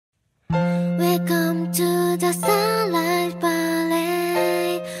ザサンライトパ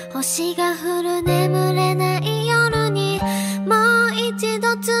レード、星が降る眠れない夜にもう一度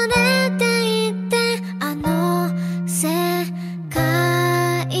連れて行って、あの世界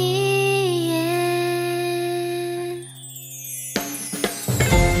へ。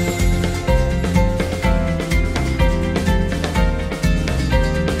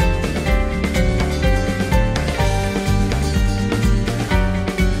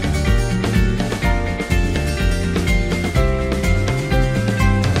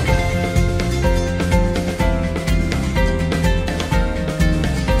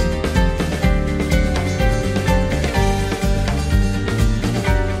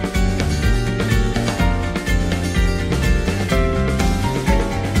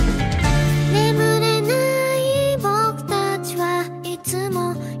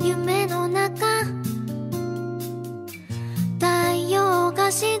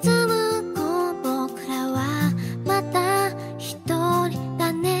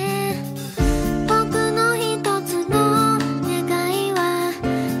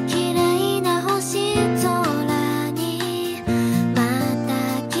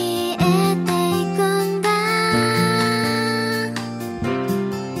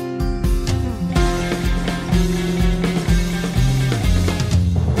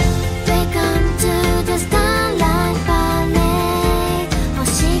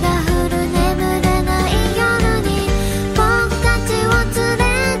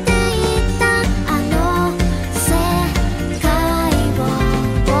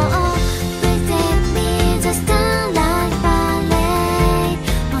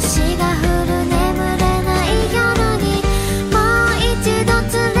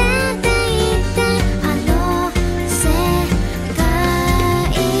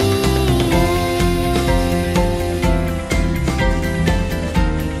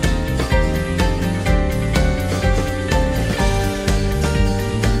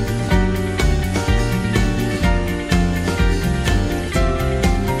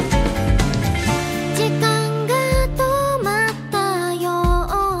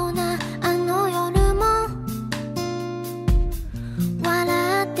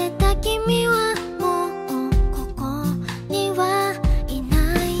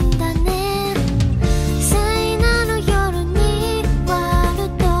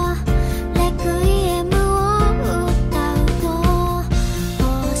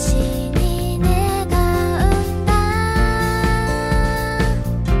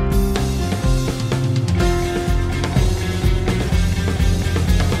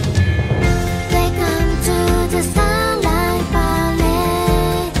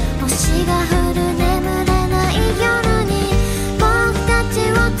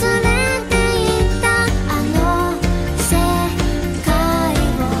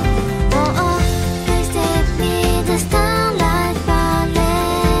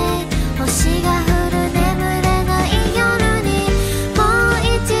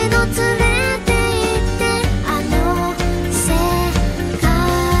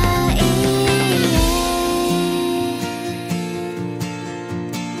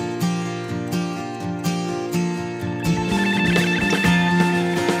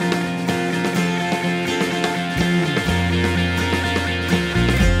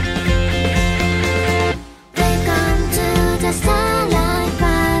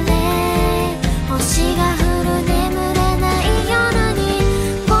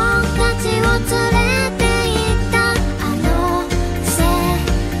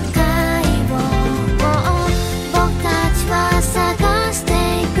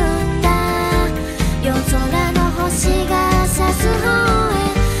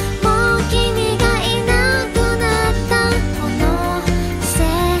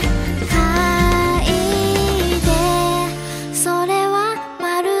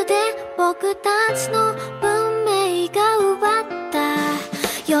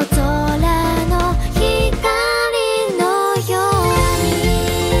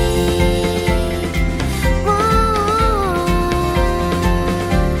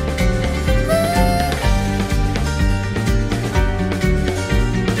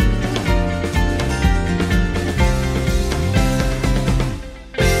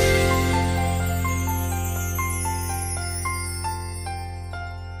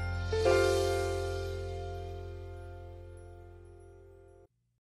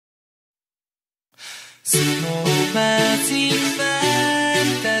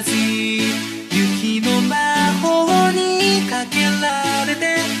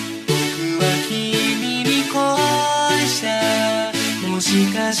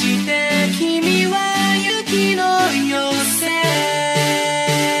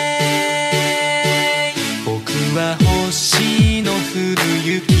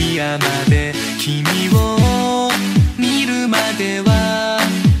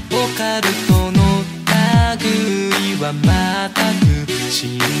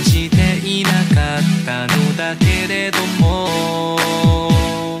信じていなかったのだけれど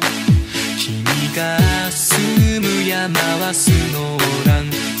も、君が住む山はスノーラン、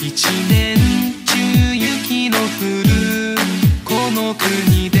一年中雪の降るこの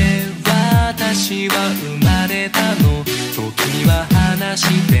国で私は生まれたの、時には話し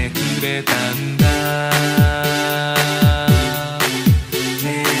てくれたんだ。ね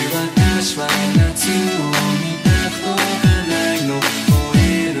え私は夏を見たことがないの、燃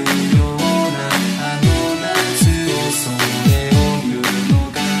えるようなあの夏を、それを言うの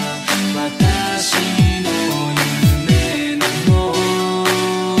が私の夢なの。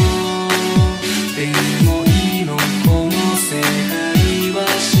でもいいの、この世界は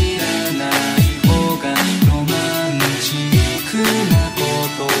知らない方がロマンチックなこ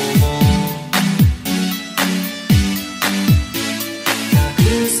ともたく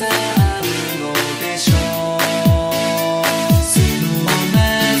さんあるのでしょう。スノーマ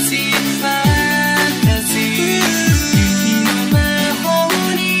ジックファンタジー、雪の魔法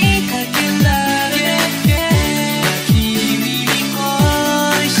にかけられて君に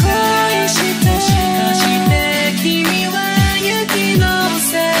恋した、もしかして君は雪の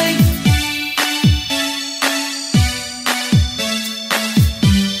せい。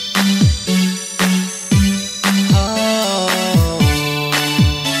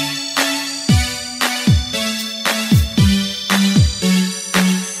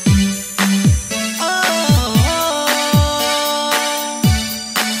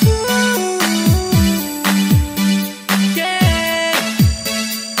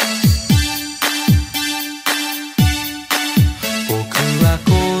僕はこ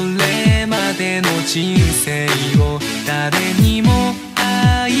れまでの人生を誰にも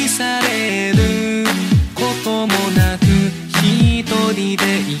愛されることもなく一人で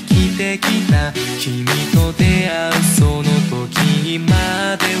生きてきた。君と出会うその時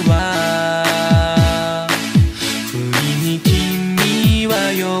までは不意に君は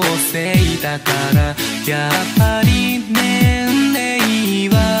妖精だから、やっぱり年齢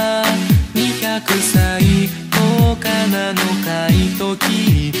は200歳とかなのかいと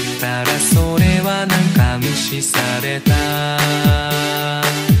聞いたら、それはなんか無視された。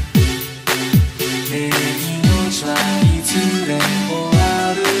ねえ命はいずれ終わ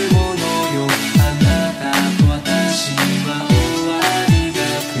るものよ、あなたと私は終わりが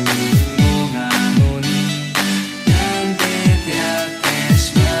来るのなのに、なんで出会ってし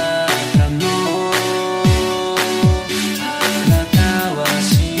まったの。あなたは幸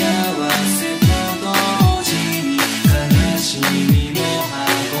せと同時に悲しみも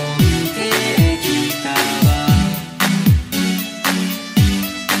運んできたわ。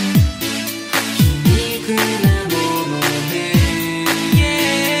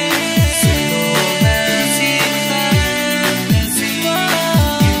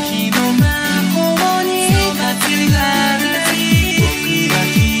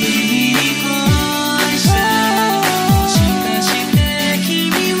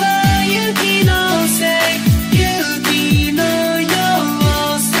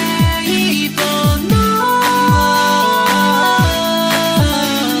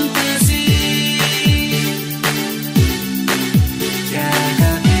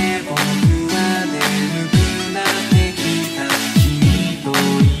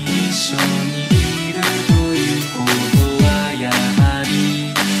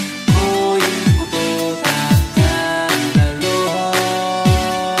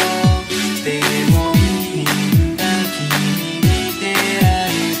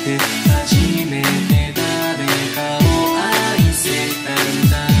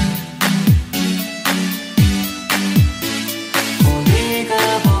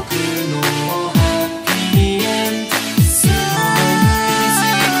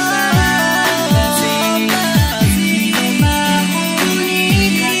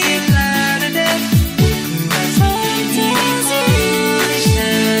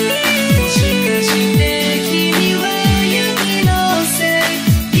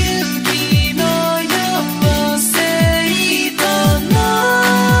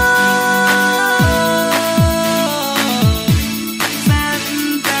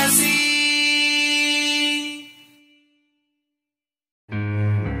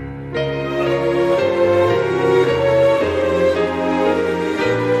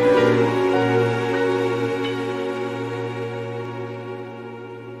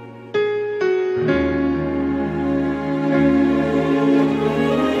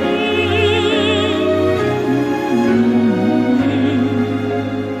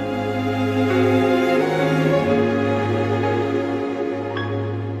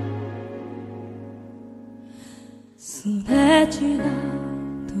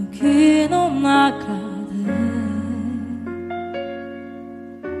息の中で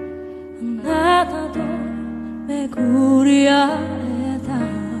あなたと巡り会えた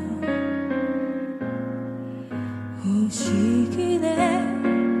不思議で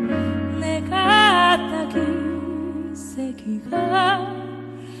願った奇跡が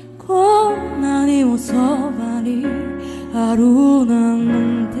こんなにもそばにあるな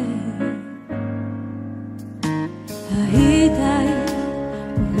んて会いたい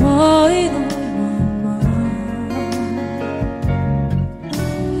思いのまま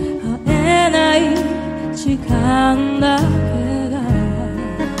会えない時間だけが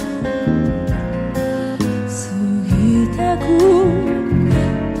過ぎたく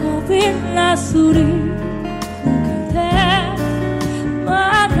扉すり抜けてま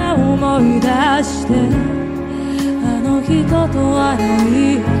た思い出してあの人とあの日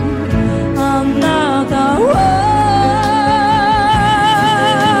あなたを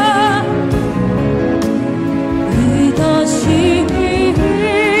愛しい人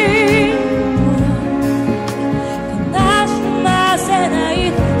は悲しませない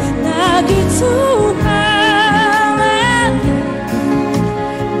で泣きつかれて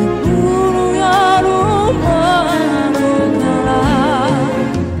眠る夜もあるから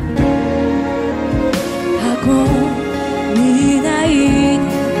過去見ないで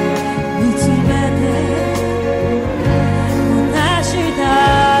見つめて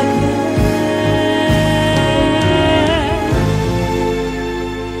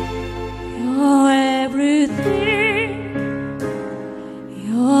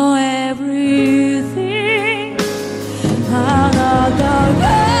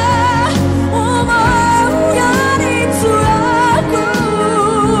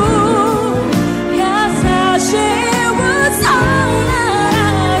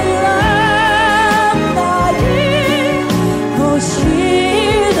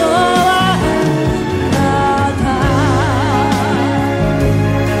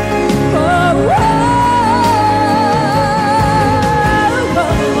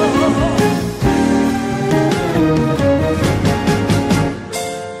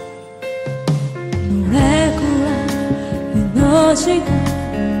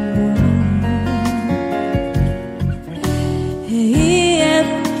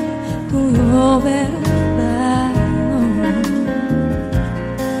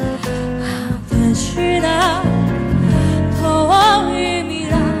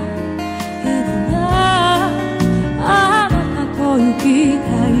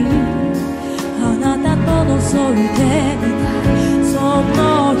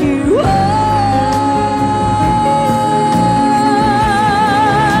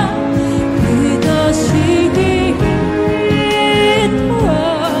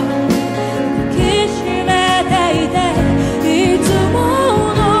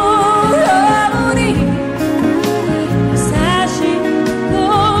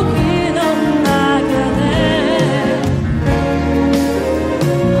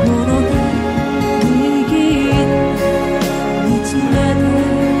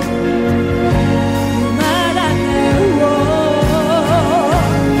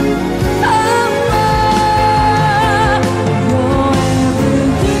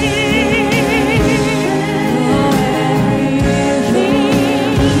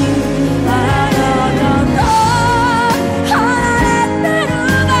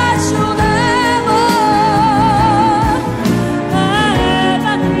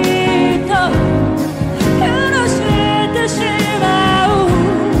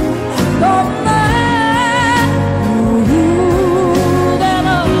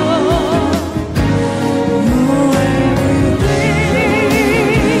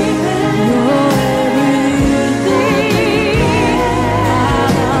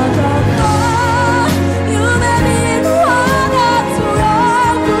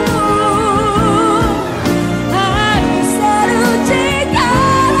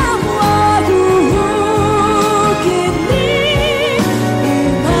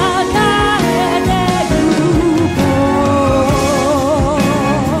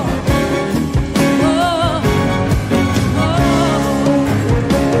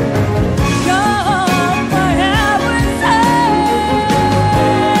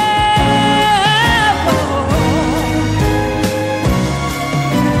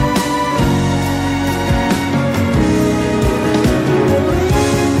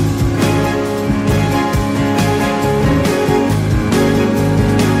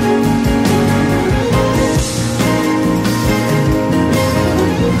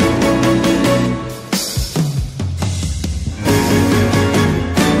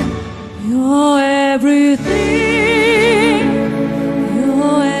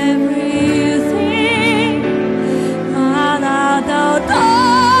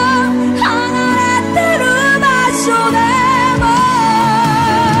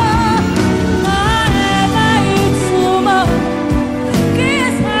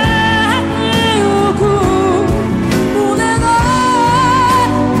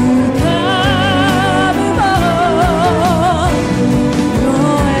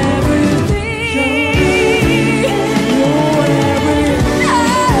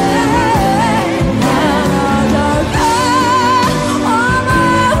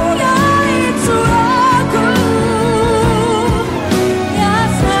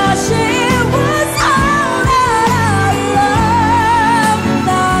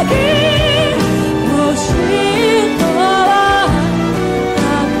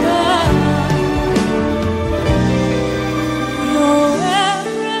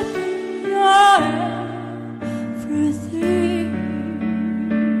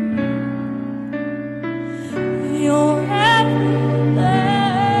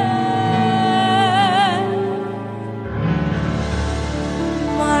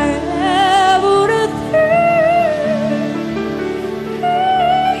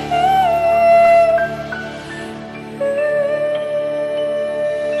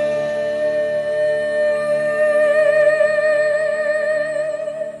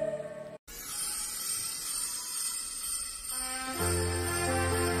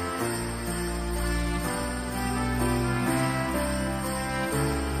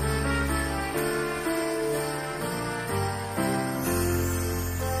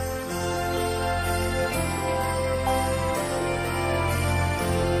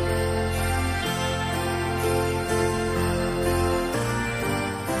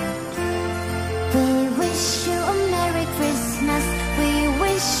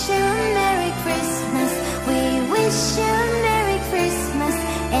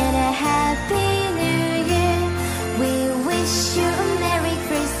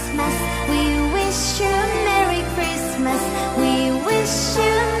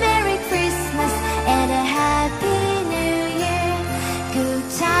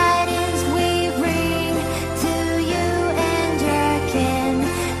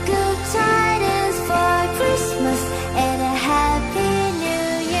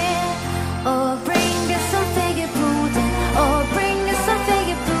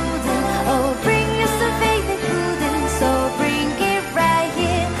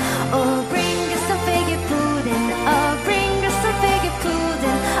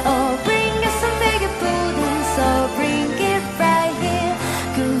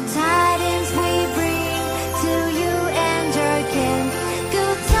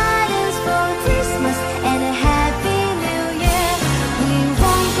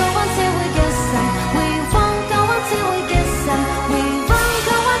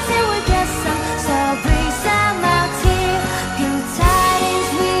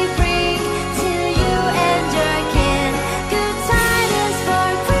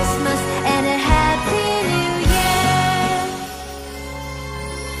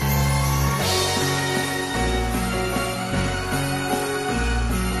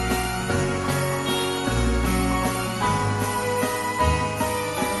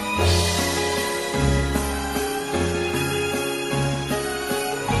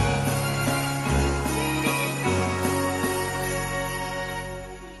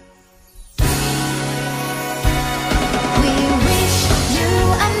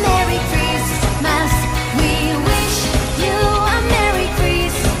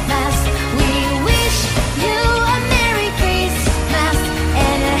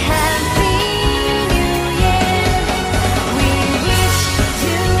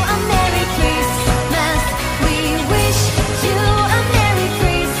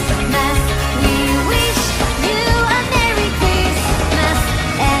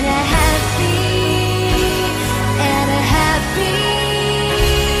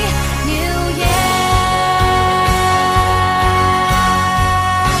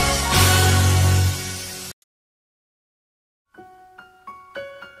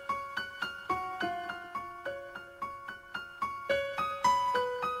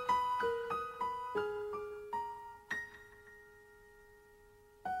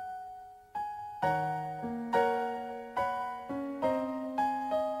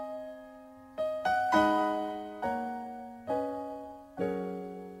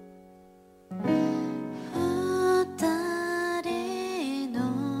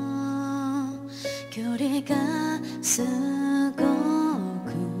距離がすご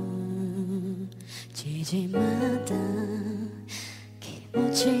く縮まった気持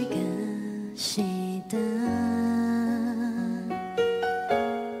ちがした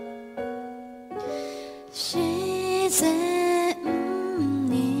自然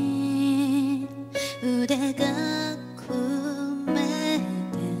に腕が組め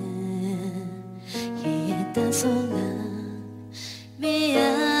て冷えた空見上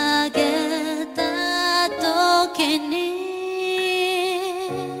げた時に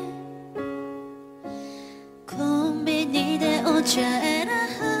コンビニでお茶選ん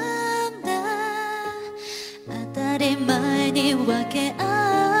だ当たり前に分け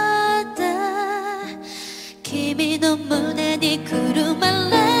合った君の胸にくるま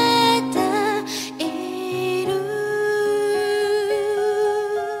れている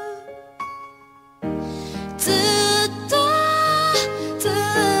ずっとずっ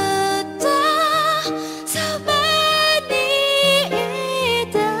とそばに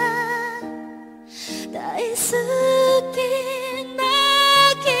いた大好きな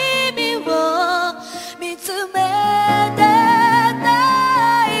君を見つめてた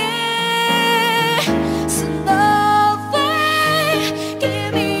いスノーウェイ君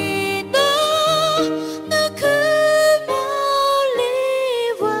のぬくもり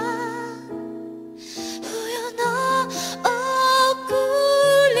は冬の贈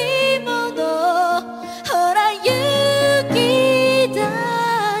り物ほら雪だ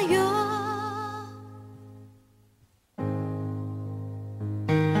よ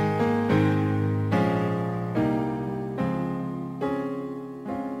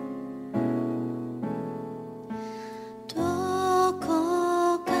ど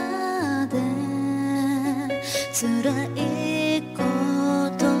こかで辛いこ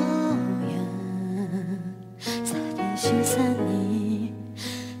とや寂しさに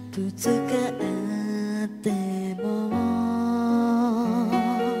ぶつかっても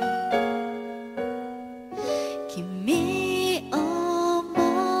君を思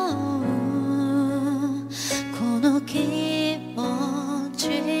うこの気持ち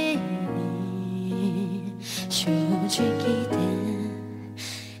に正直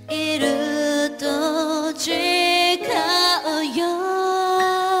でいると違うよ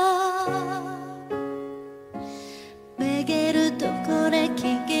めげるとこれ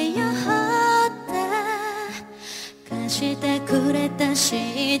聞けよって貸してくれた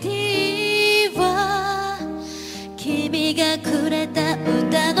CD は君がくれた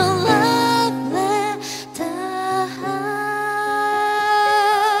歌のラブレター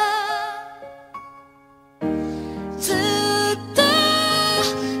ずっと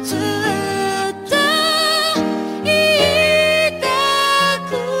ずっと言いた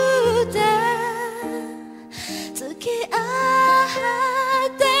くて付き合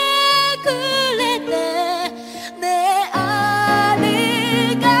ってくれてねえあり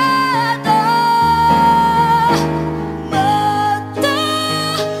がとうもっと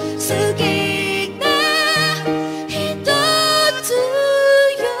好きな人強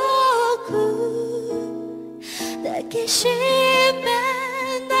く抱きしめ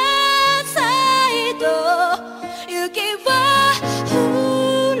なさいと雪は降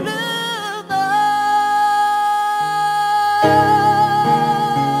るの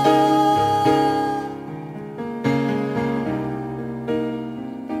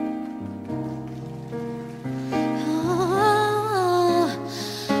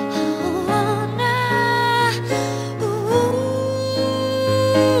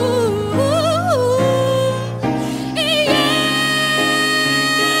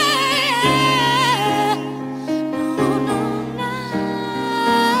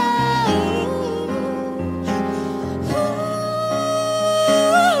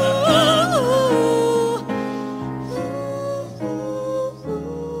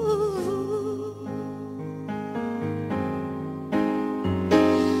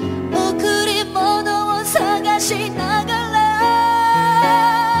贈り物を探しなが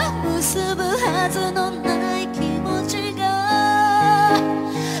ら結ぶはずのない気持ちが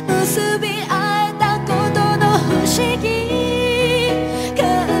結び合えたことの不思議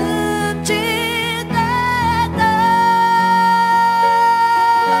感じてた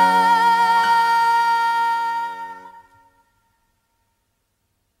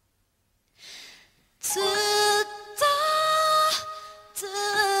ずっとずっ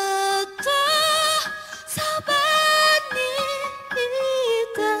とそばにい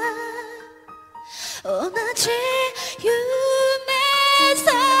た同じ夢探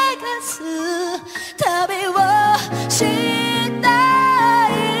す旅をした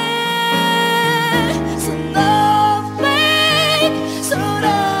いスノーフレーク空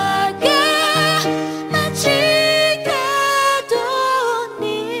が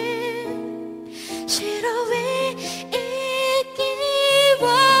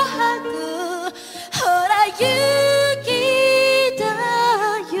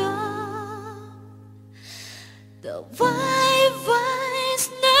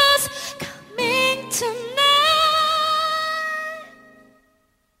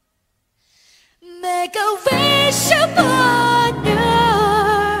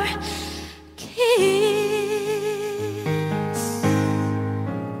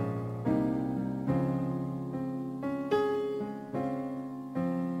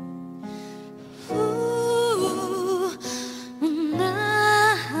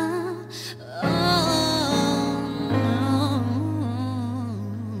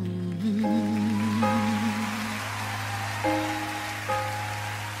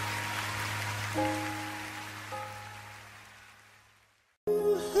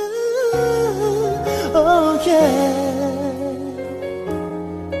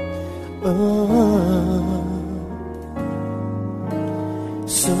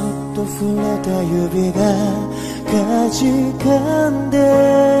そっと触れた指がかじかんで、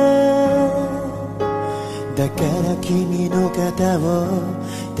だから君の肩を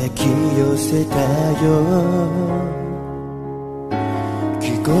抱き寄せたよ。ぎ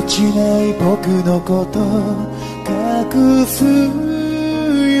こちない僕のこと隠す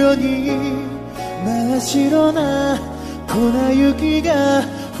ように真っ白な粉雪が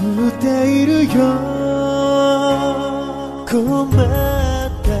降っているよ。困っ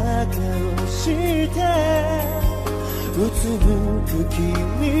た顔してうつむく君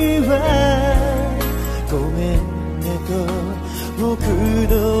はごめんねと僕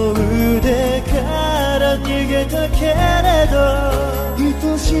の腕から逃げたけれど、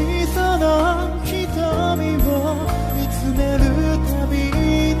愛しいその瞳を見つめるたび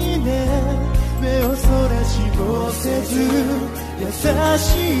にね、目をそらしもせず優し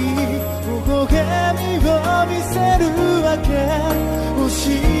い微笑みを見せるわけ教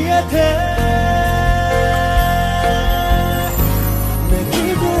えて。泣き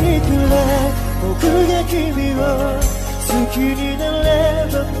たいくらい僕が君を好きになれ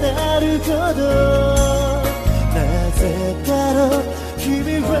ばなるほど、なぜだろう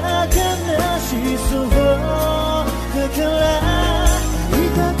君は悲しそうだから、会い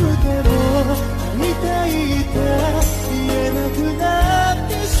たくても会いたいって言えなくなっ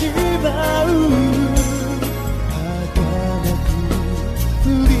てしまう。儚く降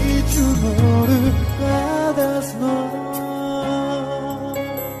り積もるガラスの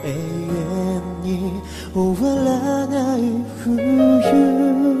永遠に終わらない冬。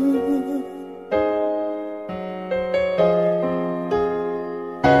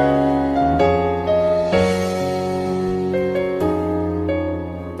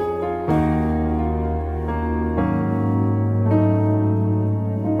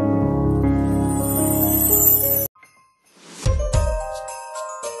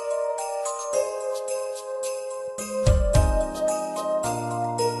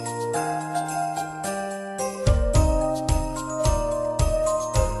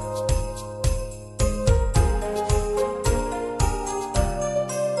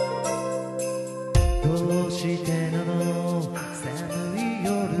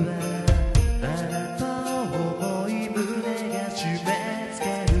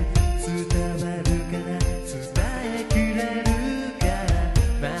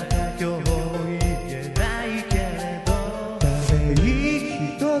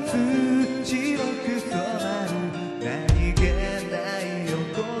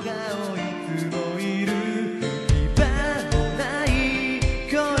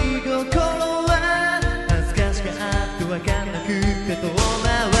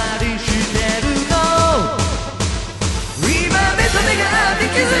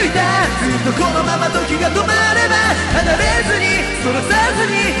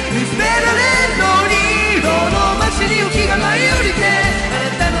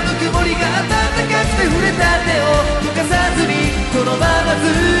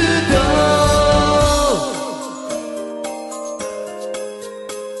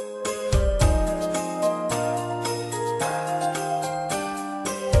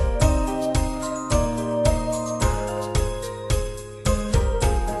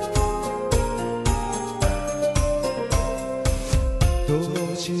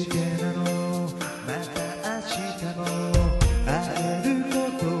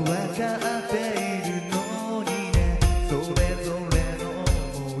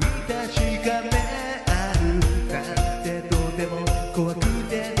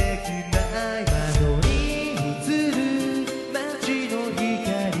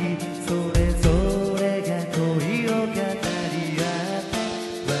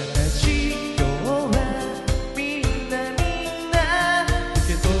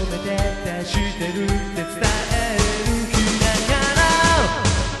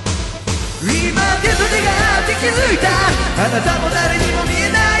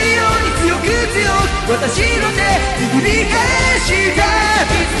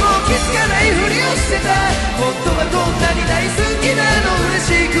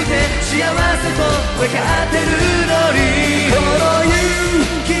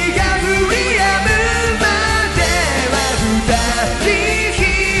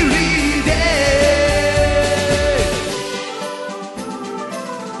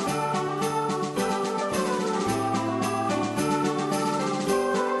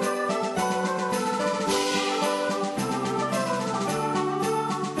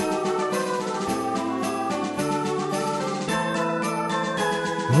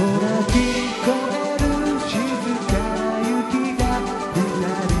ほら聞こえる静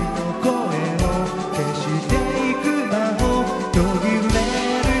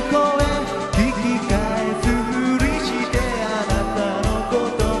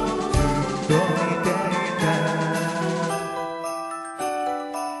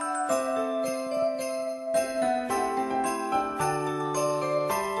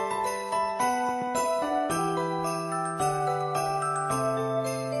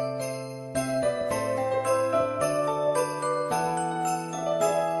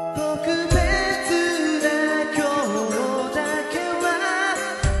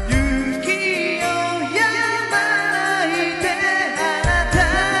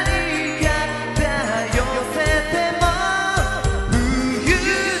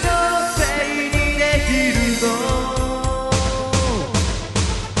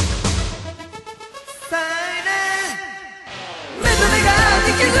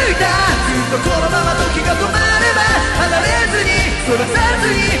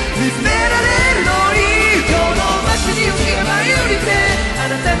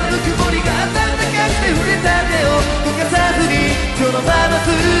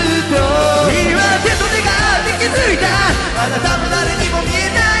あなたも誰にも見え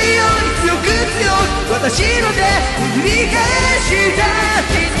ないように強く強く私の手振り返した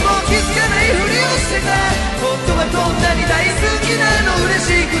いつも気づかないふりをしてた本当はこんなに大好きなの嬉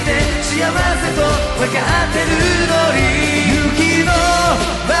しくて幸せと分かってるのに雪の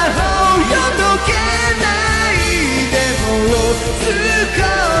魔法よ解けないでも少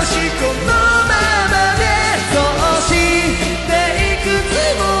しこのままでそうしていくつ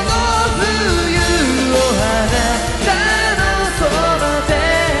もの冬をあなたのそばで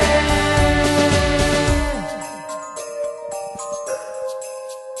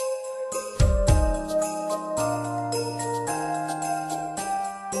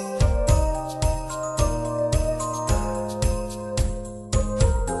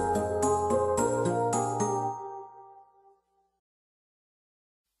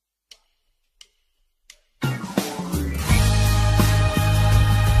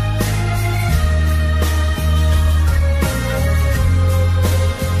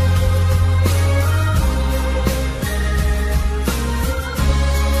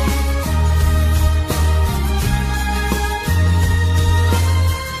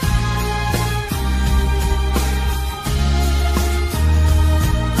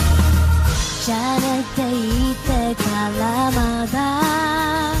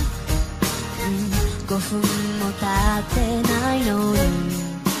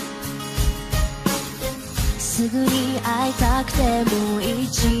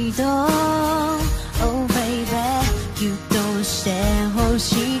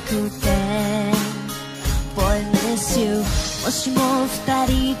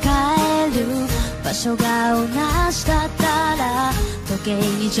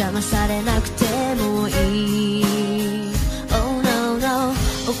邪魔されなくてもいい Oh no no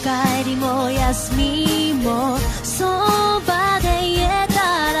おかえりも休みもそばで言え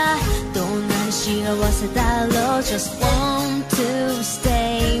たらどんなに幸せだろう Just want to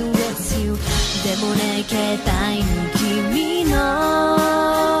stay with you でもね携帯に君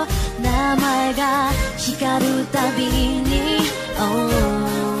の名前が光るたびに、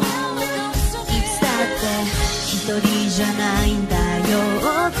oh、いつだって一人じゃないんだよ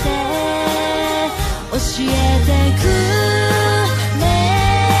って教えてくれ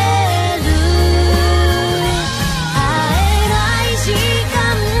る会えない時間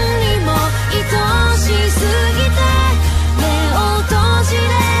にも愛しすぎて目を閉じれ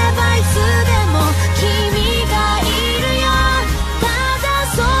ばいつでも君がいるよただ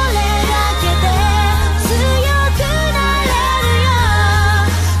それだけで強くなれるよ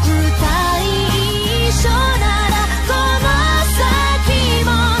二人一緒ならこの先も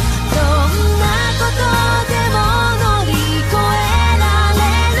どんなことでも乗り越えられ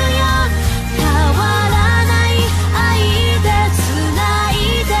るよ変わらない愛で繋い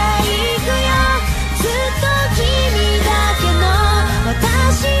でいくよずっと君だけの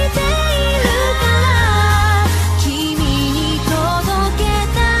私でいるから君に届け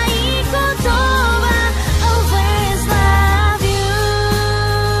たいことは Always love you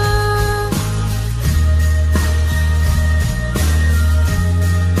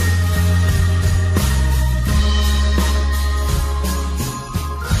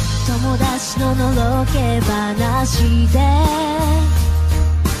友達ののろけ話で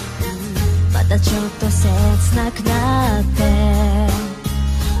またちょっと切なくなって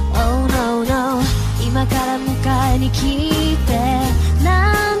Oh no no 今から迎えに来て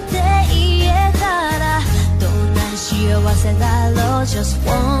なんて言えたらどんなに幸せだろう Just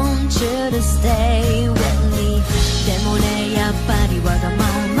want you to stay with me でもねやっぱりわがま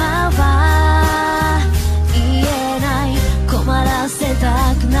まは言えない困らせ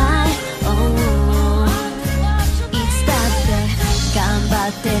たくない、oh、いつだって頑張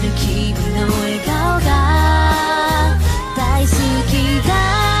ってる君の笑顔が大好きだ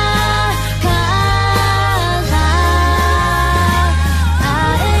から会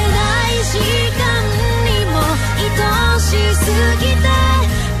えない時間にも愛しすぎて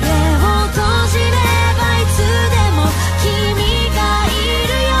目を閉じればいつでも君がい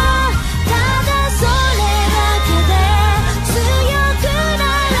るよただそれだけで強くな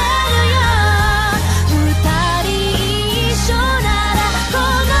れるよ二人一緒ならこ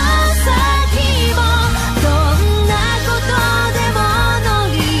の先もどんなことでも乗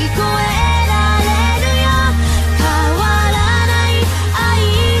り越えられるよ変わらない愛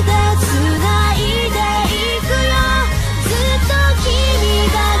で繋いでいくよずっと君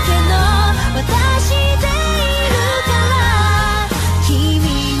だけの私でいるから君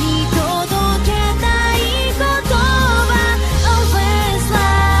に届けたいことは Always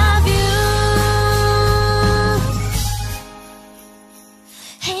love you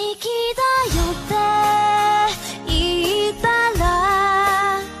平気だよって言って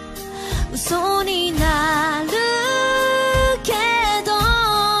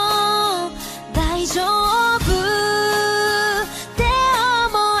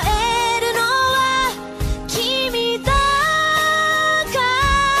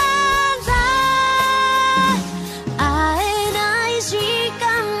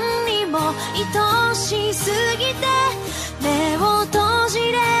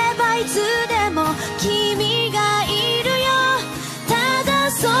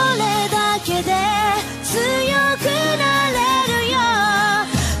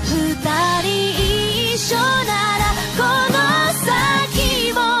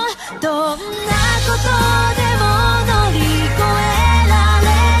どんなことでも乗り越えられ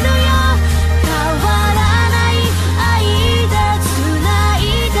るよ変わらない愛で繋い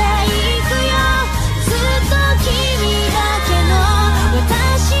でいくよずっと君だけの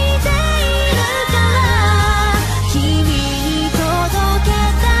私でいるから君に届け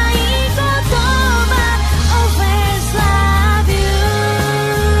たい言葉 Always love you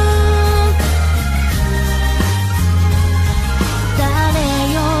誰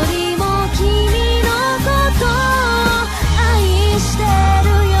よりも君のことを愛してる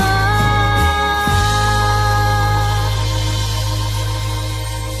よ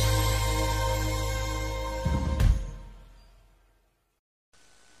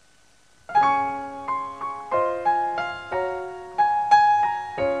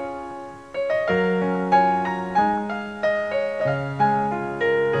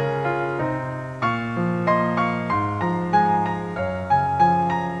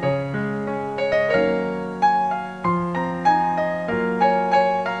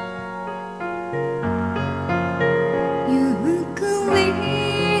ゆっくり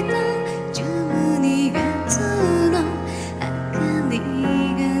と12月の明かり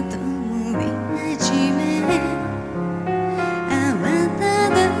が灯り始め慌た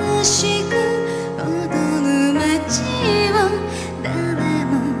だしく踊る街を誰も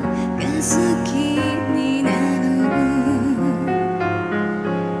が好きになる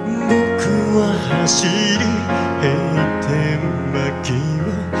僕は走り閉店間際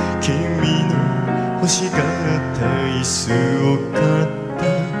君の欲しかった椅子を買った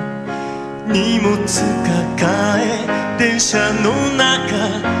荷物抱え電車の中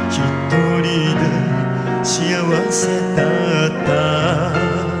一人で幸せだった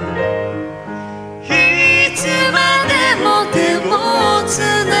いつまでも手をつ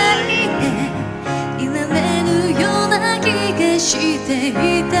ないでいられるような気がしてい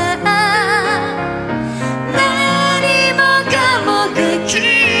た何もかもがき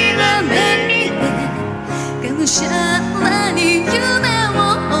らめいてがむしゃらに夢を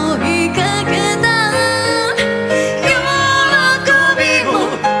追いかけた喜びも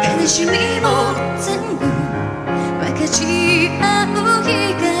悲しみも全部分かち合う日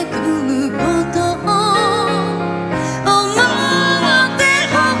が来ることを思って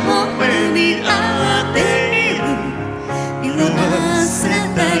微笑み合っている色あせ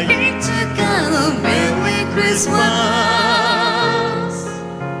たいつかのメリークリスマス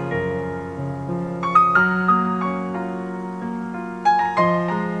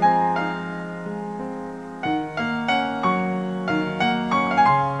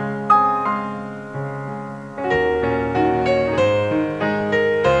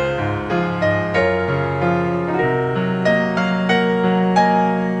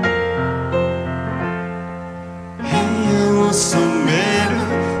部屋を染める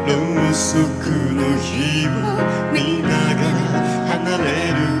ろうそくの火を見ながら離れ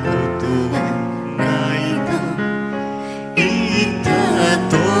ることはないの言った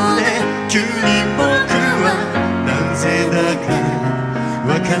後で急に僕はなぜだか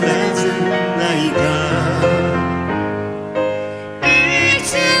わからず泣いたいつ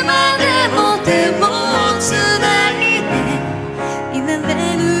までも手をつないでいられ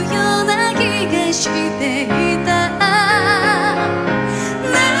るような気がしていた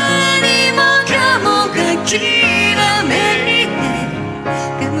何もかもがきらめいて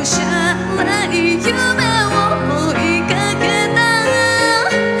がむしゃらに夢を追いかけた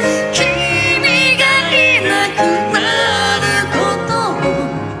君がいなくなることを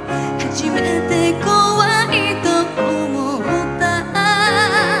初めて怖いと思った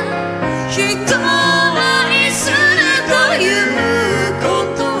人を愛するというこ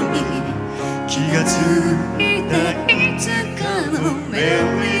とに気がついたいつかのメ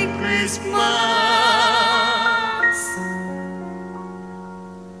リークリスマス「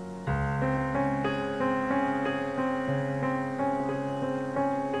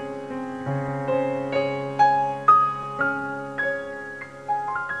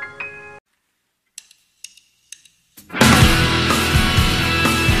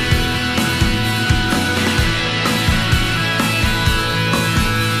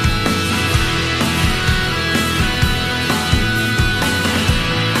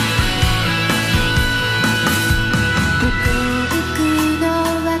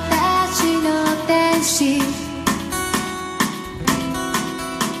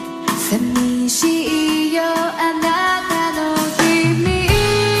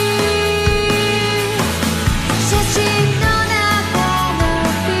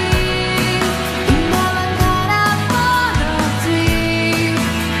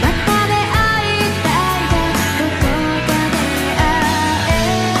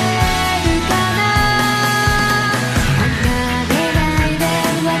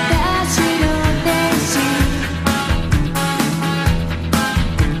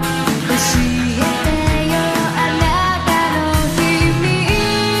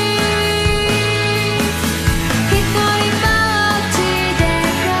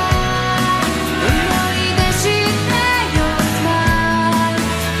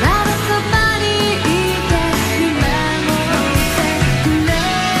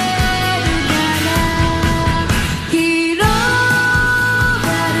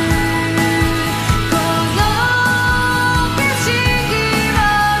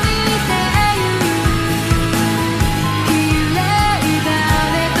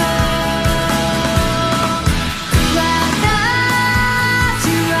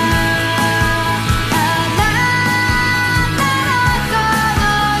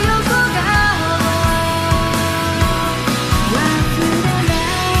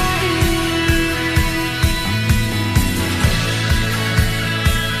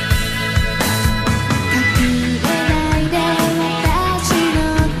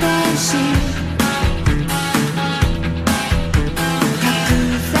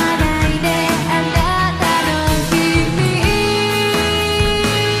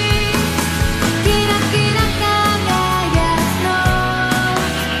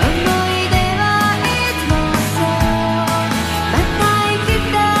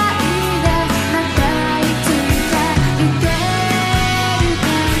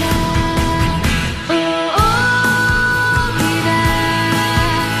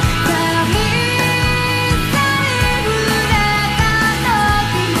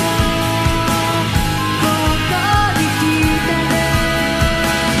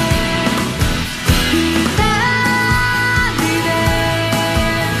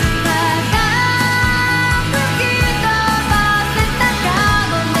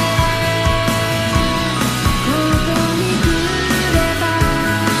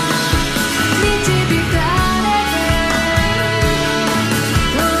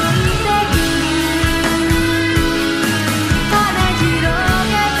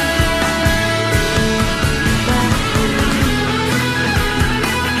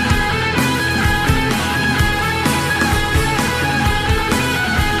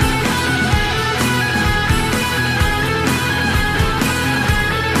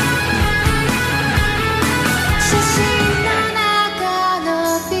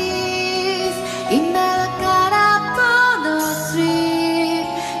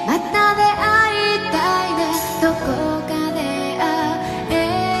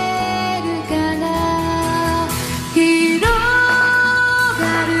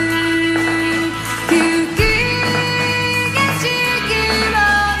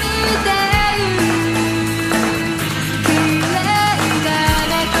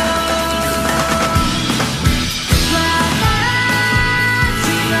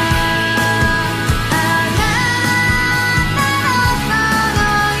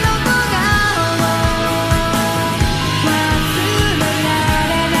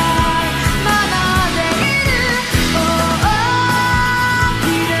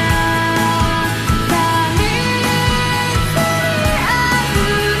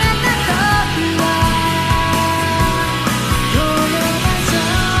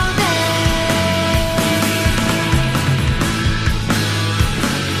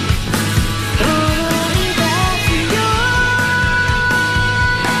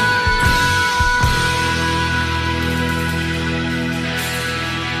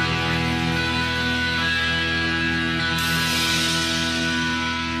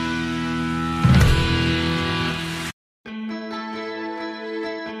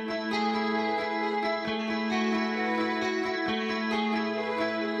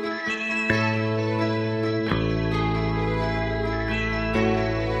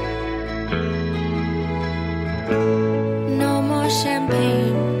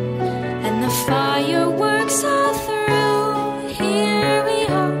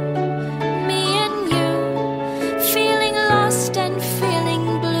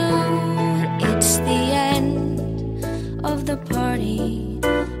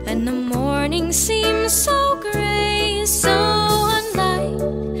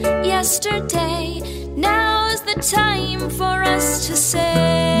yesterday. Now is the time for us to say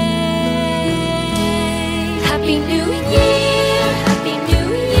Happy New Year, Happy New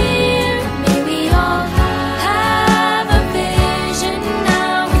Year. May we all have a vision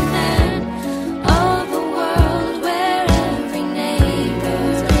now and then of a world where every neighbor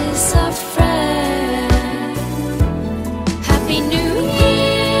is a friend. Happy New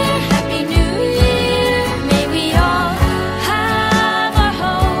Year, Happy New Year. May we all have our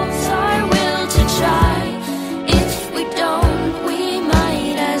hopes, our will to try. If we don't, we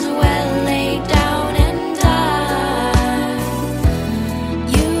might as well lay down and die.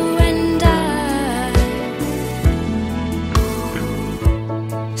 You and I.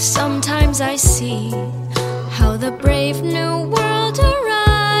 Sometimes I see how the brave new world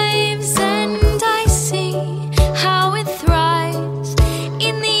arrives, and I see how it thrives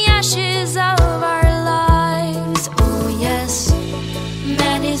in the ashes of our lives. Oh yes,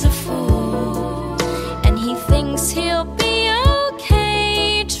 man is a fool, and he thinks he'll be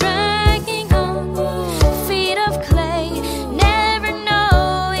okay, dragging on feet of clay, never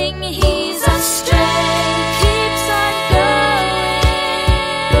knowing he's astray. Keeps on going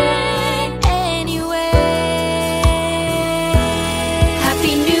anyway.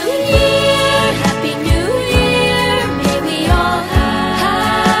 Happy New Year, Happy New Year. May we all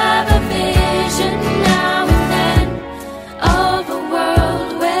have a vision now and then of a world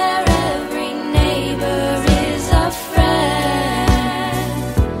where every neighbor is a friend.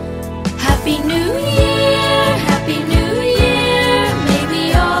 Happy New Year, Happy New Year. May we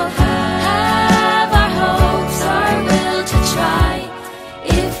all have our hopes, our will to try.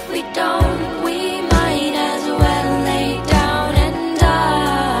 If we don't, we might as well lay down and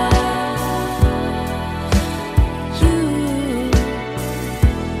die. You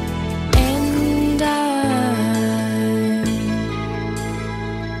and I.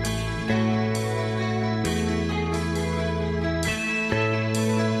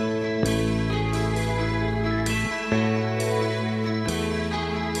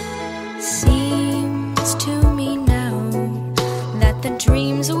 Seems to me now that the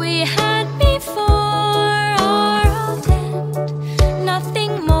dreams we had before are all dead.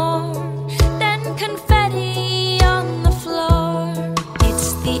 Nothing more than confetti on the floor.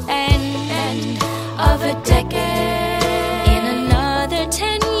 It's the end of a decade. In another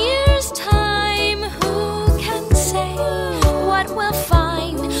 10 years' time, who can say what we'll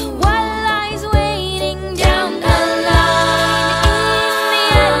find? What lies waiting down the line? In the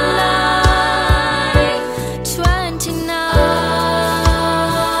end line, 29.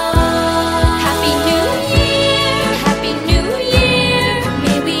 Happy New Year, Happy New Year.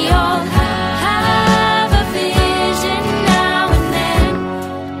 May we all have a vision now and then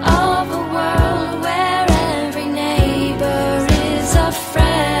of a world where every neighbor is a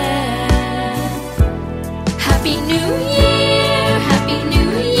friend. Happy New Year, Happy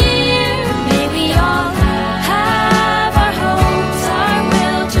New Year. May we all have our hopes, our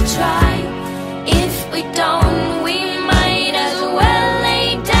will to try. If we don't, we might as well lay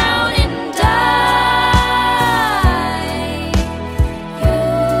down and die. You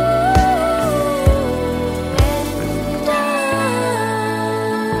and I.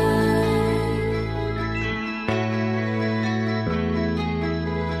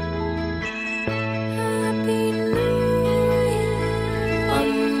 Happy New Year. Bum,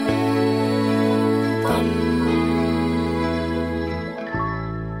 bum.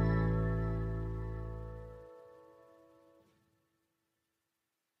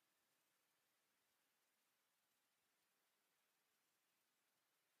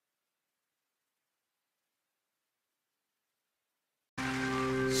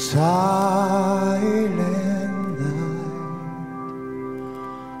 Silent night,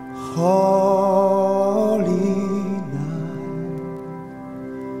 holy night,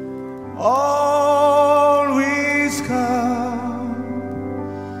 always calm,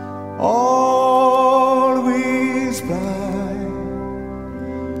 always bright,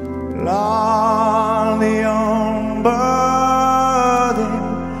 lonely unburdened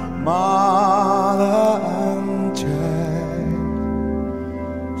mother and child.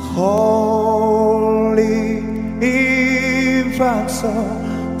 Holy infant, so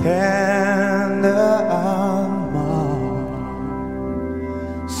tender and mild,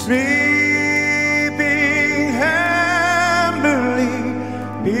 sleeping heavenly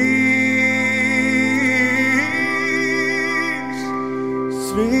peace,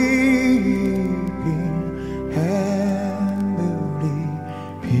 sleeping heavenly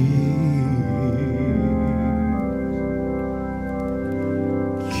peace.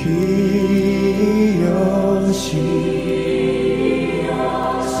 Kiyoshi,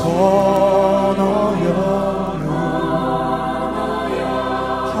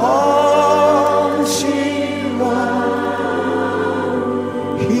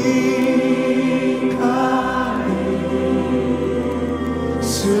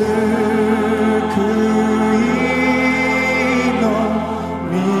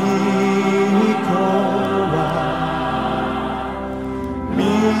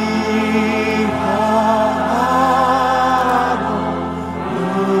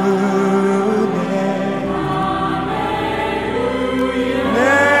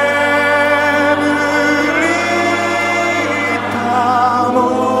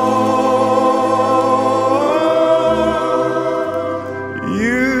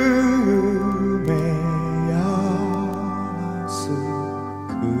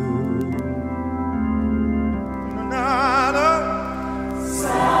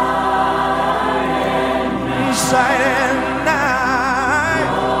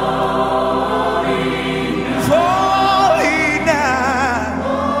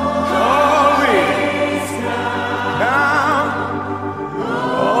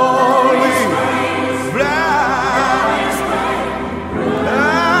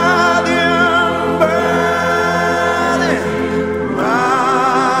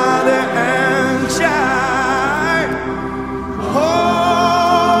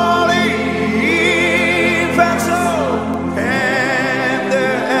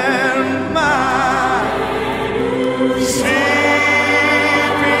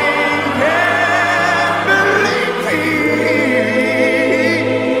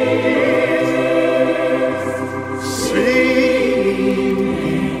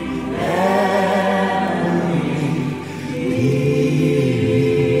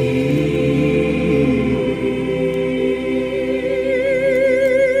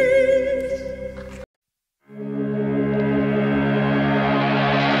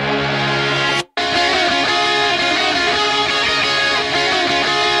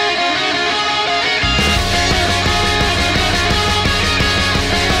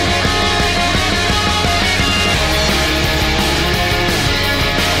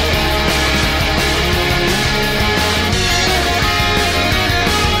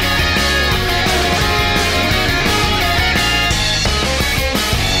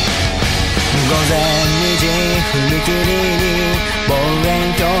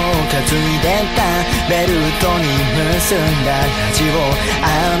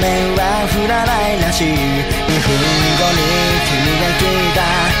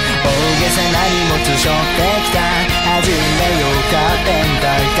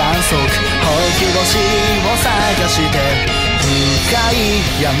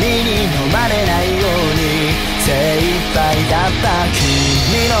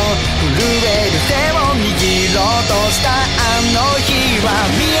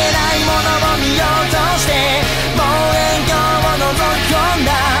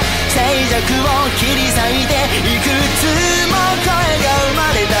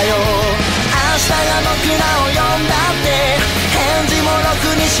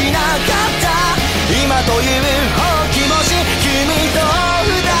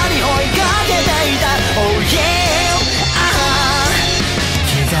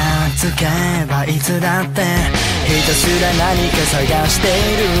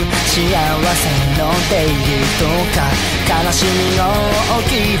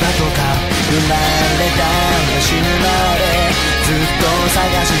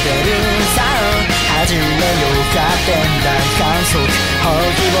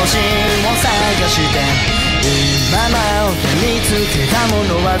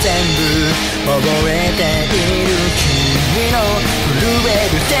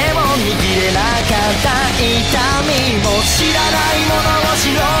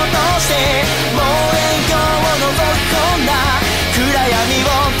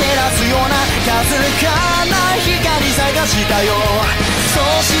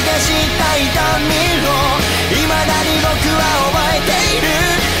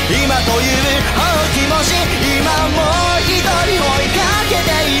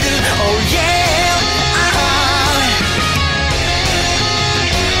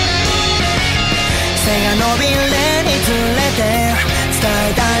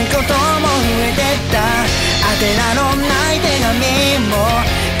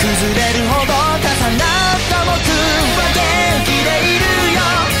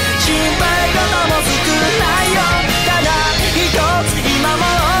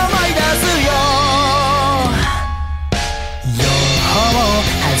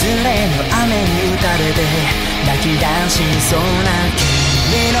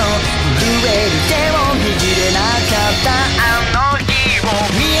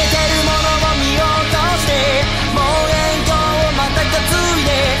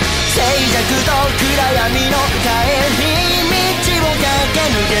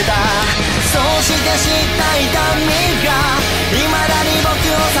 そうして知った痛みが未だに僕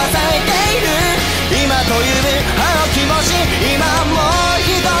をという青き星、今もう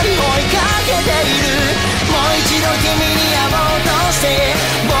一人追いかけている。もう一度君に会おうとして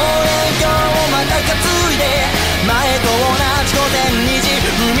望遠鏡をまた担いで、前と同じ午前2時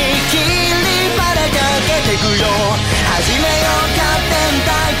踏切までかけてくよ。始めようか天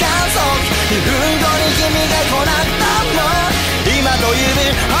体観測、2分後に君が来なくたの。今という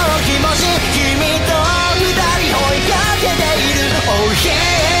青き星、君と二人追いかけている。Oh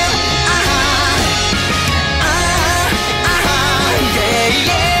yeah、yeah,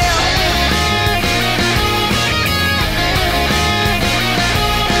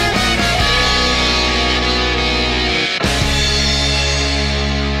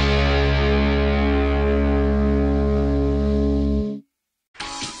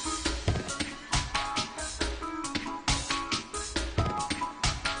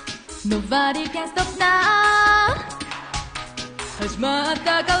 can stop now 始まっ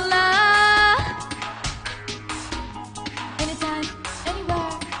たから Anytime, anywhere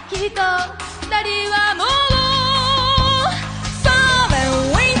きっと二人はもう Summer,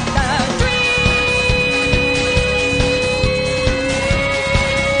 winter, dream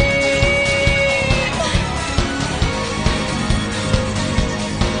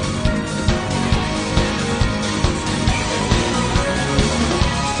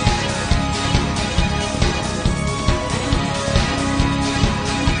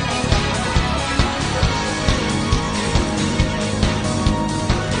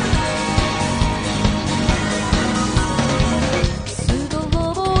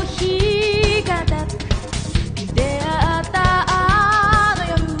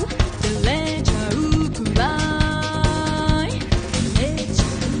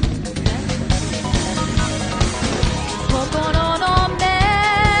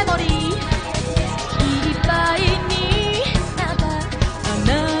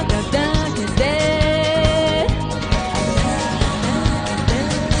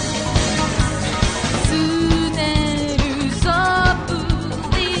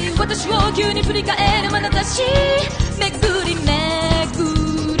急に振り返る眼差し、めぐりめ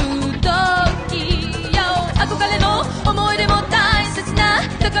ぐる時よ、憧れの思い出も大切な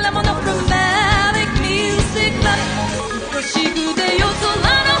宝物 Romantic Music Love。 星屑よ空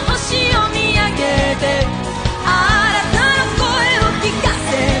の星を見上げて、あなたの声を聞かせ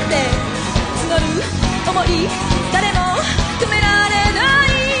て、募る想い誰も止められない、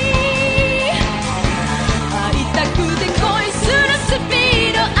会いたくて恋するスピ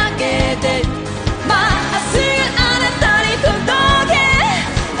ード上げて、まっすぐ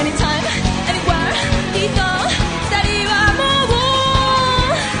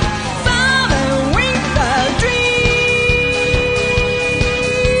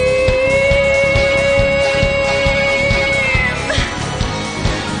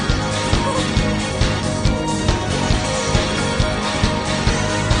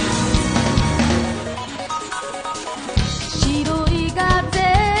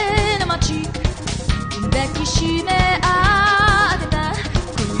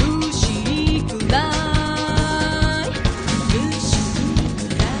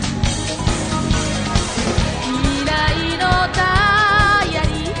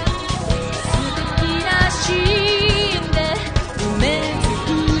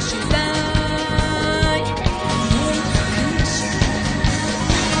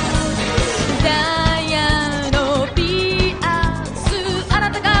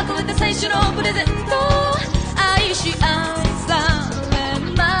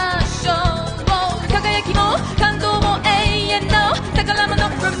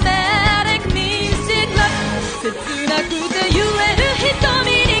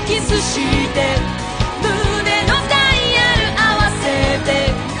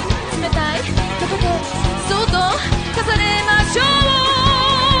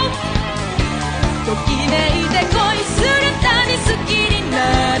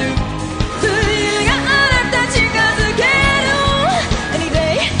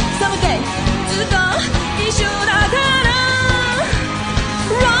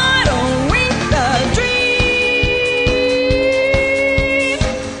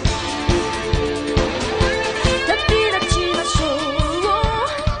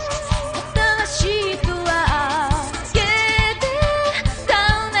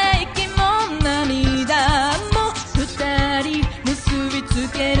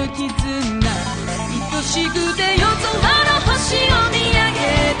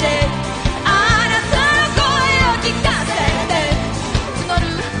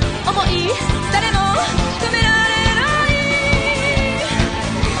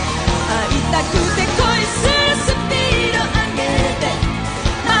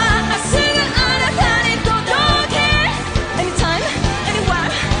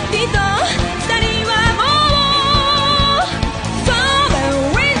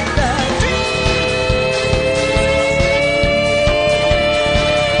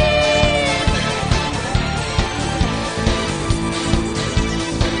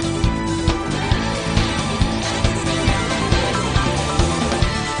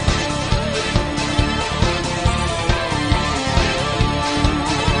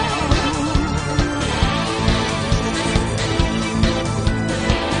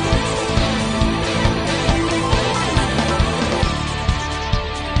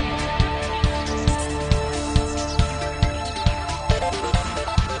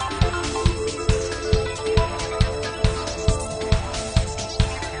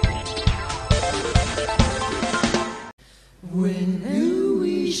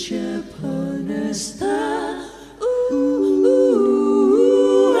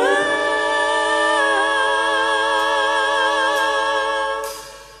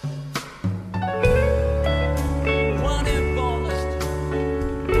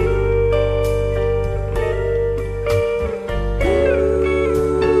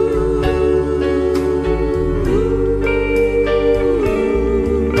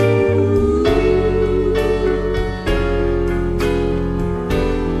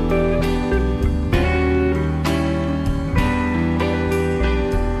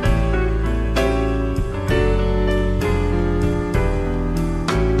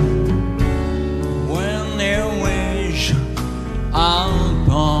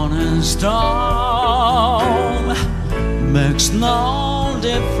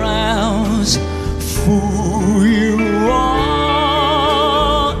difference for you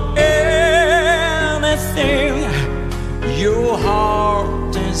are anything your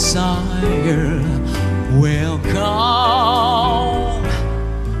heart desire will come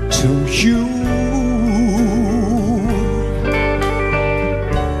to you.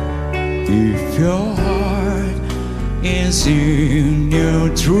 If your heart is in your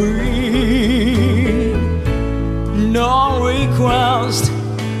dream, no request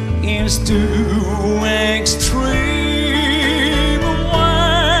is too extreme.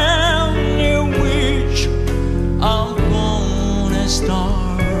 When you wish upon a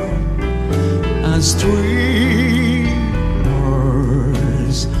star, as dreamers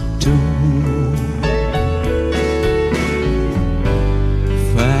do,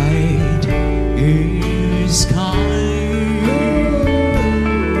 fate is kind.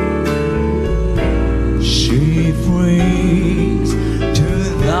 She brings to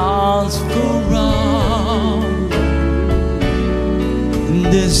those around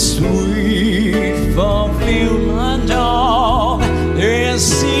this sweet fulfillment of their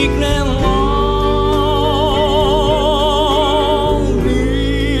secret longing.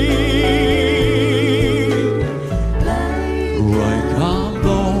 Like a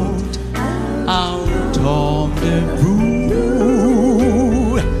boat out of the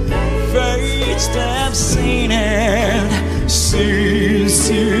blue, fate steps in and sees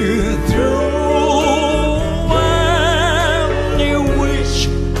you through. When you wish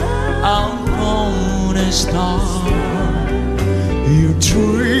upon a star, your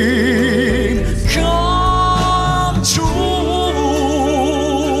dream come true.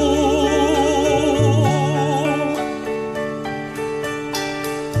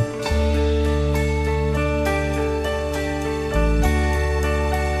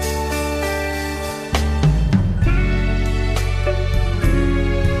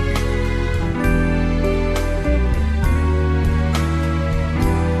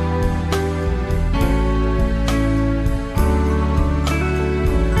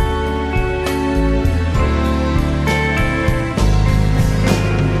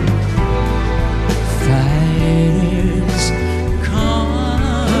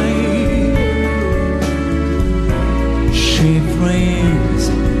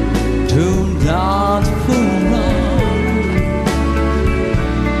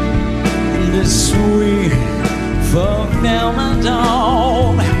 Fulfillment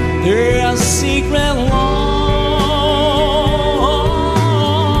of their secret longing.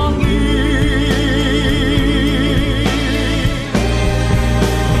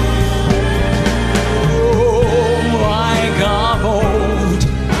 Oh, like a boat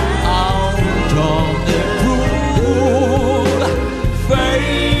out of the pool,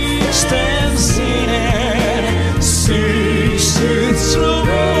 fate steps in and sees it through.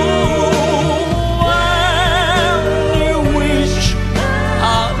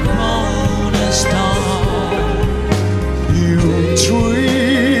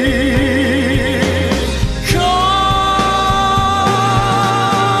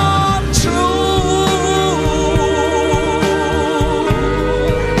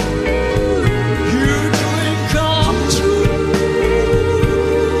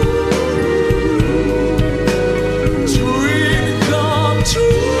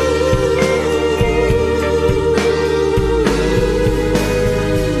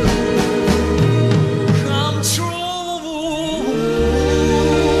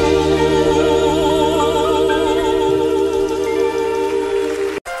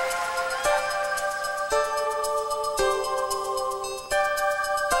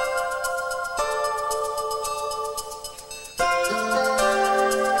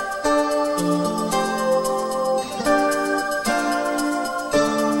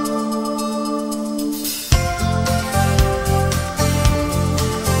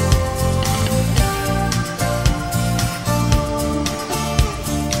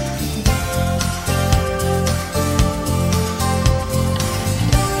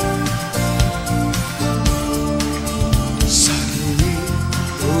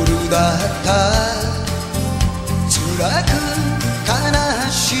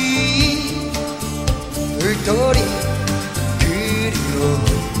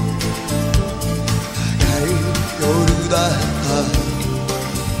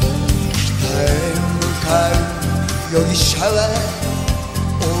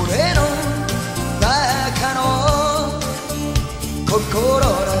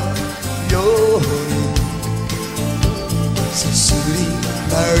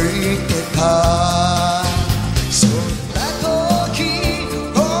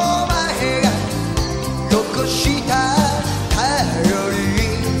 Shita, 頼り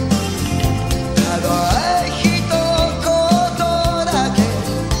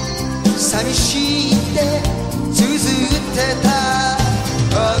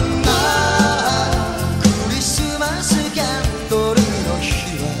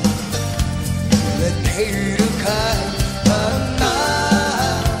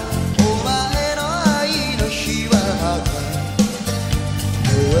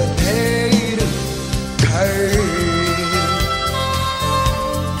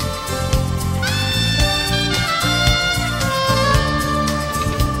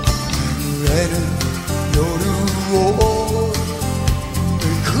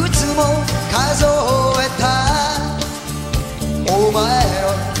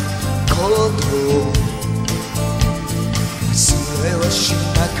ことを忘れはし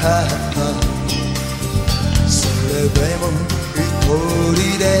なかった。それでも一人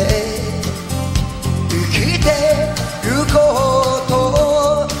で生きてゆこうと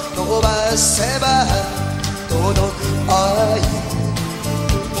伸ばせば届く愛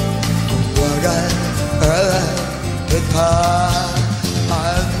我が出た。あ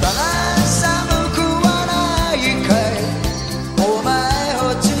んな寒くはないかい。お前を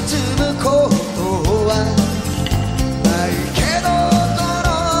包むことはないけど、この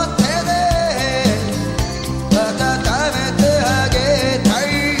手で温めてあげた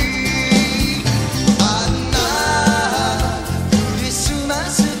い。あんなクリスマ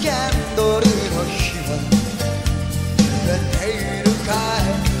スキャンドルの火は揺れているかい。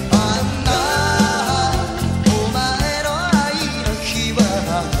あんなお前の愛の火は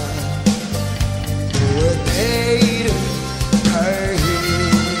燃えているかい。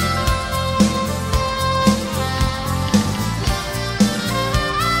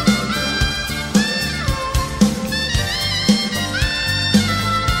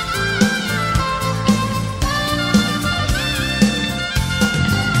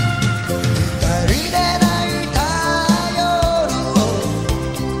二人で泣いた夜を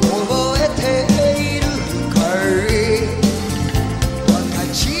覚えているかい。分か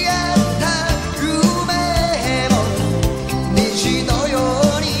ち合った夢も虹のよ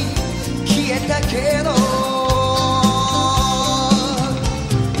うに消えたけど、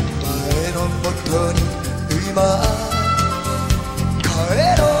前の元に今帰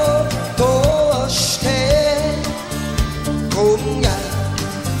ろうとして今夜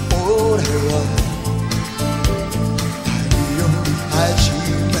俺は旅を始め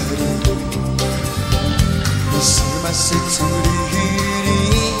る。クリスマスツリーに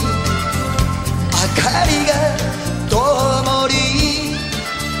明かりが灯り、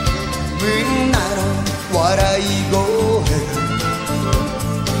みんなの笑い声が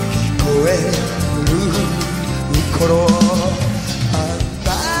聞こえる頃、あんた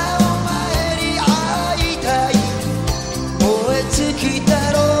お前に会いたい。燃え尽きた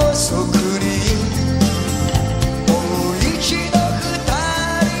ろうそくにもう一度二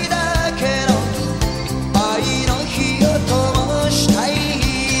人だけの愛の火を灯したい。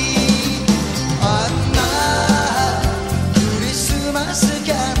あんなクリスマス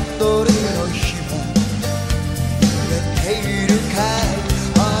キャンドルの火は揺れているかい。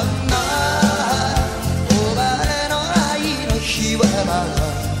あんなお前の愛の火はまだ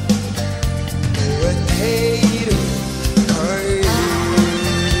燃えているかい。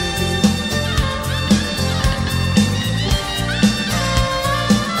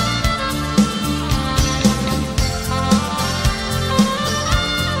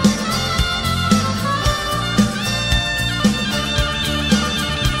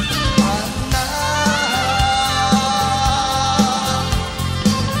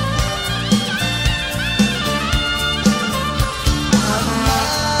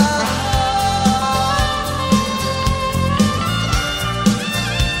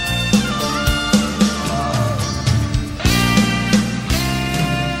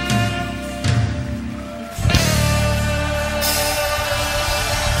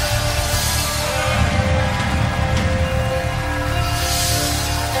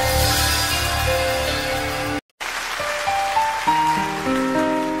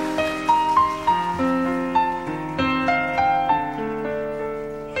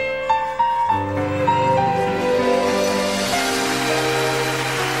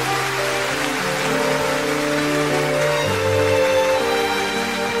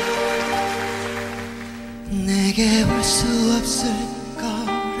내게 올 수 없을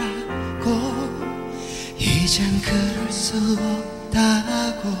거라고 이젠 그럴 수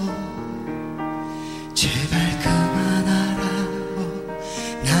없다고 제발 그만하라고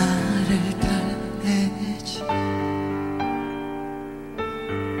나를 달래지.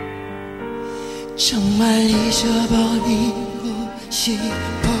 정말 잊어버리고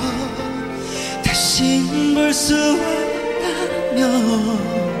싶어. 다신 볼 수 없다면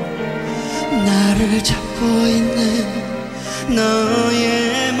나를 잡고 있는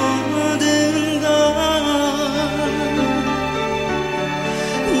너의 모든 것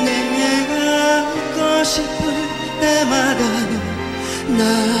내가 웃고 싶을 때마다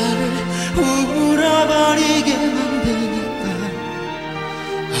나를 울어버리게 만드니까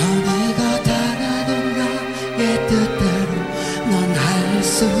어느덧 알아둔 나의 뜻대로 넌 할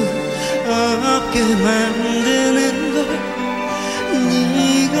수 없게 만드는 걸.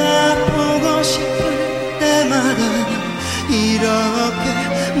 네가 보고 싶을 때마다 이렇게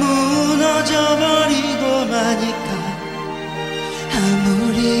무너져버리고 마니까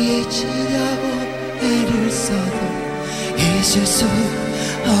아무리 잊으려고 애를 써도 잊을 수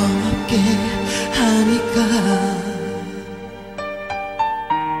없게 하니까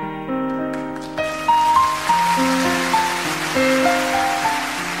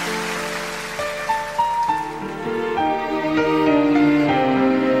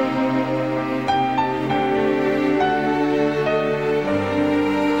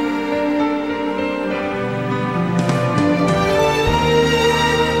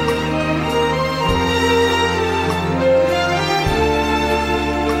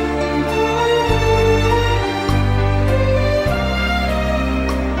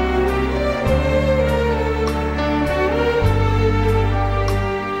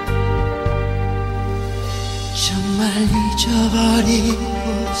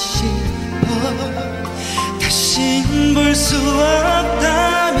잊어버리고 싶어 다신 볼 수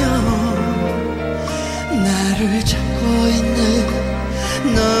없다면 나를 잡고 있는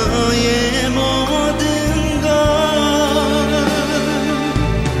너의 모든 것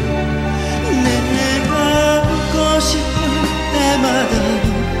내가 웃고 싶을 때마다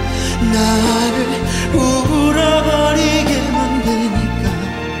나를 울어버리게 만드니까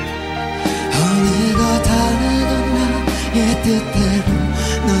어느 것 하나도 나의 뜻대로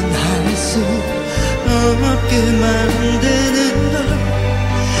넌 할 수 없게 만드는 걸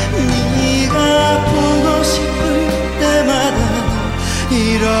네가 보고 싶을 때마다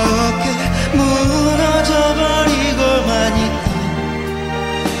이렇게 무너져버리고만 있다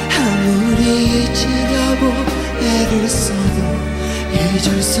아무리 잊으려고 애를 써도 잊을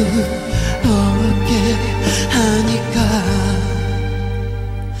수 없게 하니까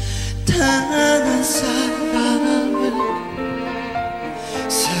단 한 사람을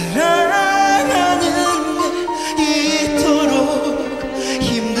사랑하는 게 이토록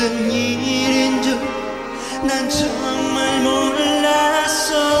힘든 일인 줄 난 정말 몰랐어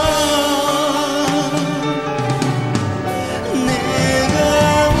내가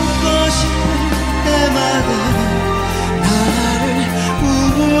웃고 싶을 때마다 나를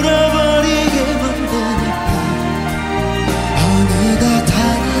울어버리게 만드니까 어느 것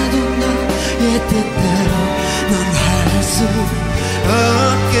하나도 나의 뜻대로 넌 할 수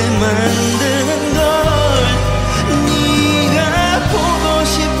없게 만드는 걸 네가 보고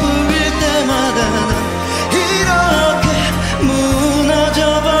싶을 때마다 난 이렇게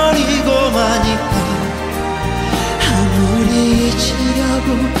무너져버리고만 있다 아무리 잊으려고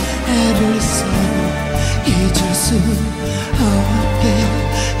애를 써도 잊을 수 없게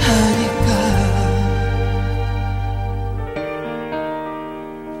하니까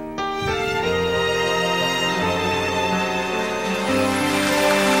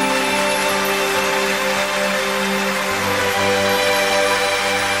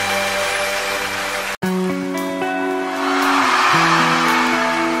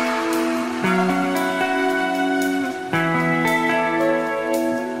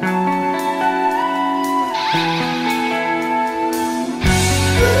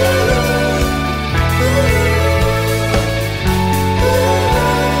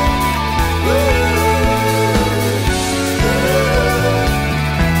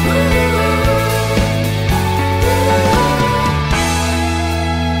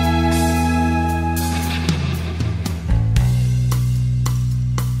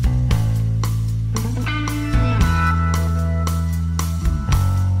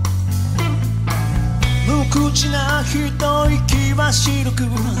無口な一息は白く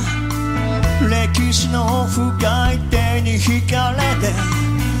歴史の深い手に惹かれて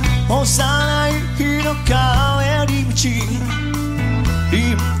幼い日の帰り道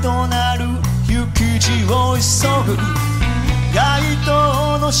凛となる雪地を急ぐ街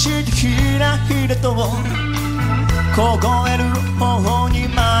灯の下ひらひらと凍える頬に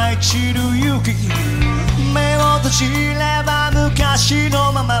舞い散る雪目を閉じれば昔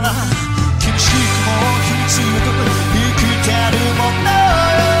のまま厳しくも強く生きてるもの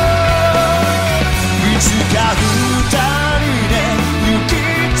いつか二人で行き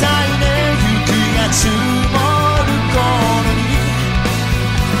たいね雪が積もる頃に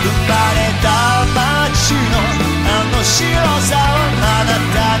生まれた街のあの白さをあな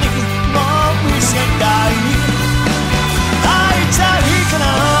たにもう見せたい会いたいから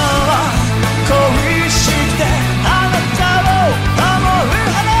恋してあなたを守る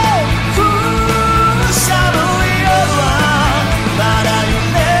はね寒い夜はまだ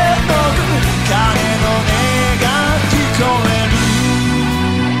夢の鐘の音が聞こえる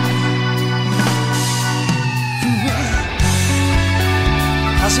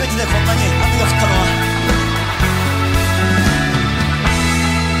初めてでこんなに雨が降ったのは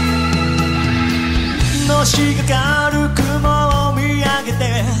のしかかる雲を見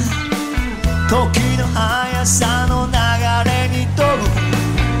時の速さの流れに飛ぶ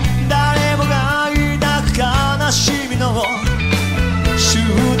誰もが抱く悲しみの終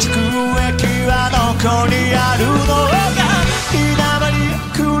着駅はどこにあるのか稲葉に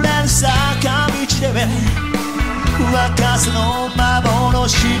くれる坂道で若さの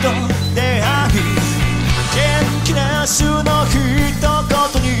幻と出会い元気な素の一言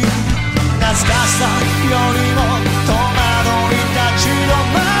に懐かしさよりも戸惑い立ち止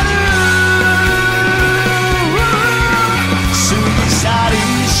まる過ぎ去り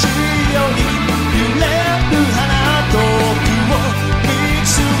しように揺れる花遠くを見つ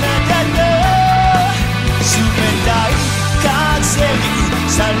めてる冷たい風に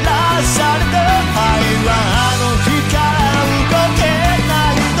さらされた愛はあの日から動けな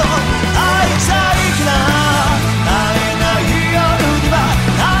いと会いたいから会えない夜には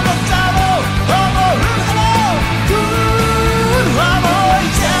あなたを思う花思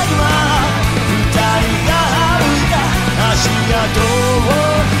い出には二人が歩いた足跡を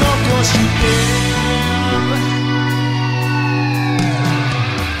残して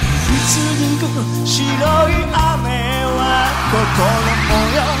いつにこの白い雨は心模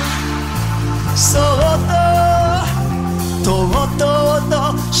様そっととうとうと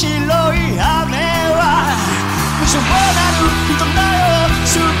白い雨は無情なる人だよ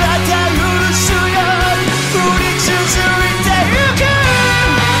全て許すよ降り続いてゆく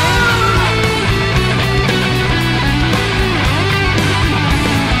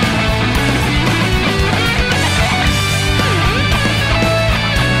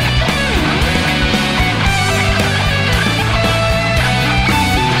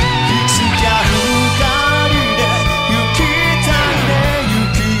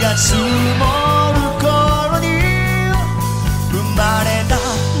積もる頃に生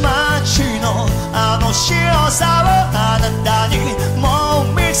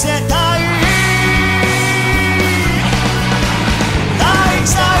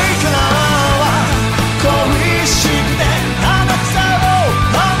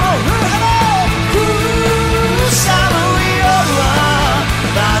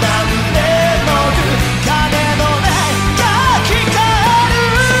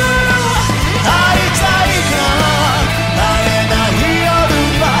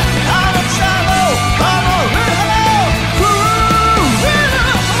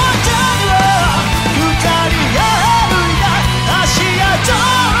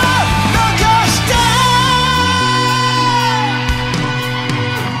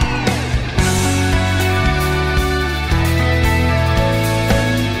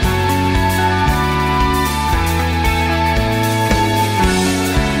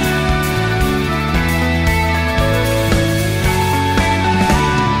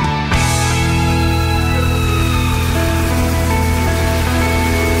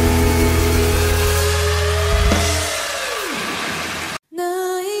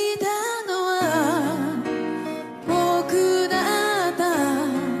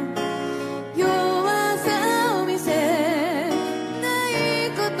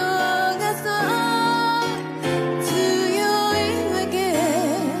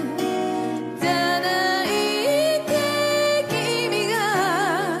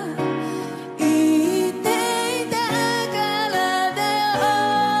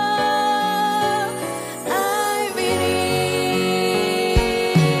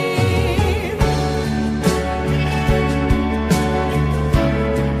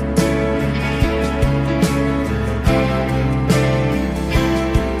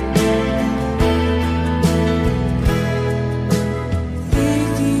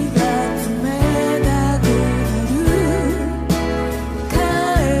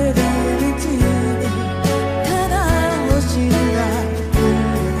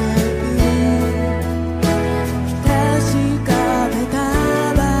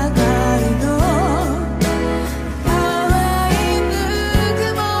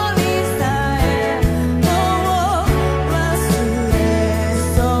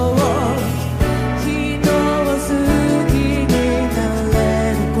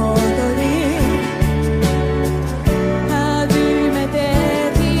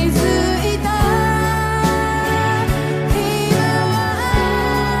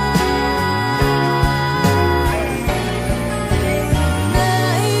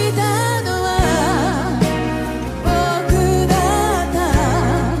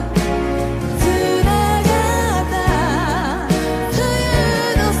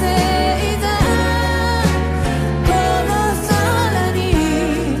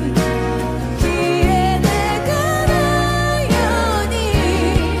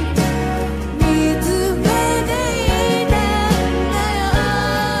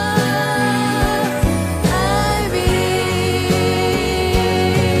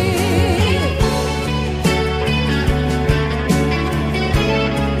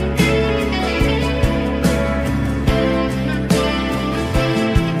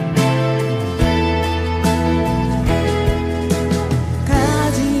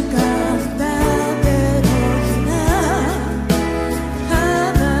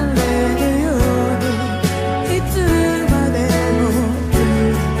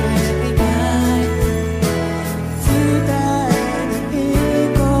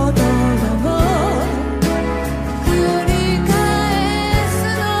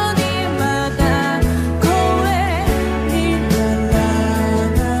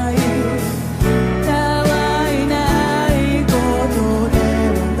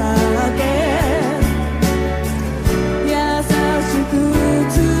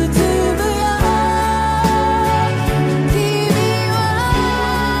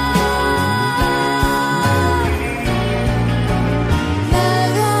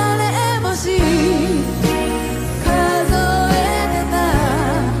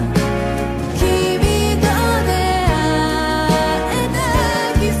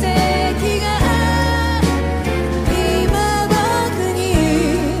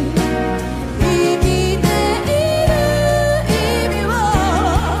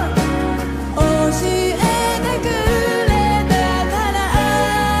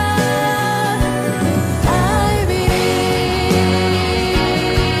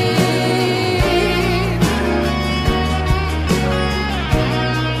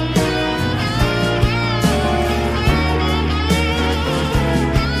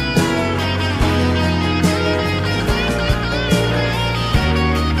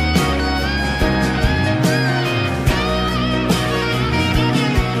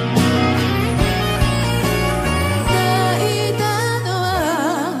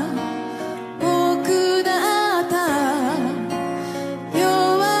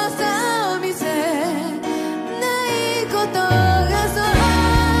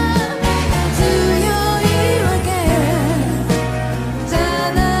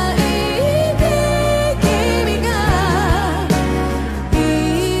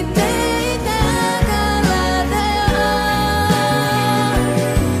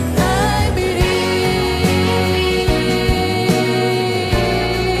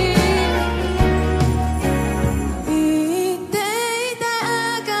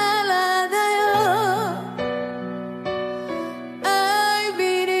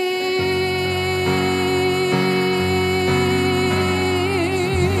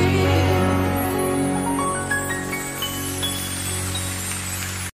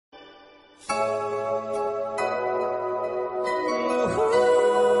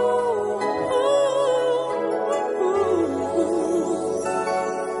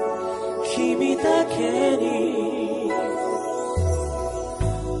君だけに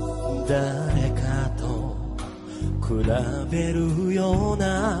誰かと比べるよう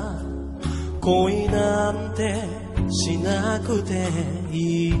な恋なんてしなくて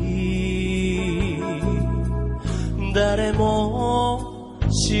いい誰も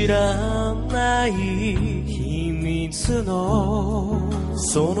知らない秘密の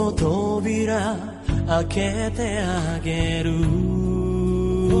その扉開けてあげる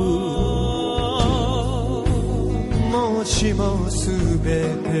もしもすべ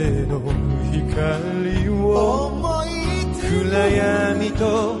ての光を暗闇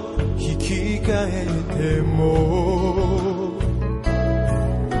と引き換えても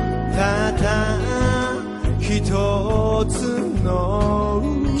ただ一つの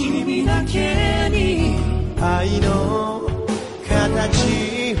君だけに愛の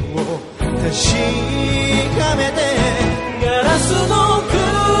形を確かめてガラスの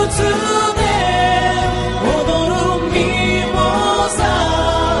靴で踊るミモザ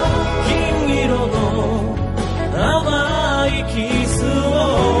金色の甘いキスを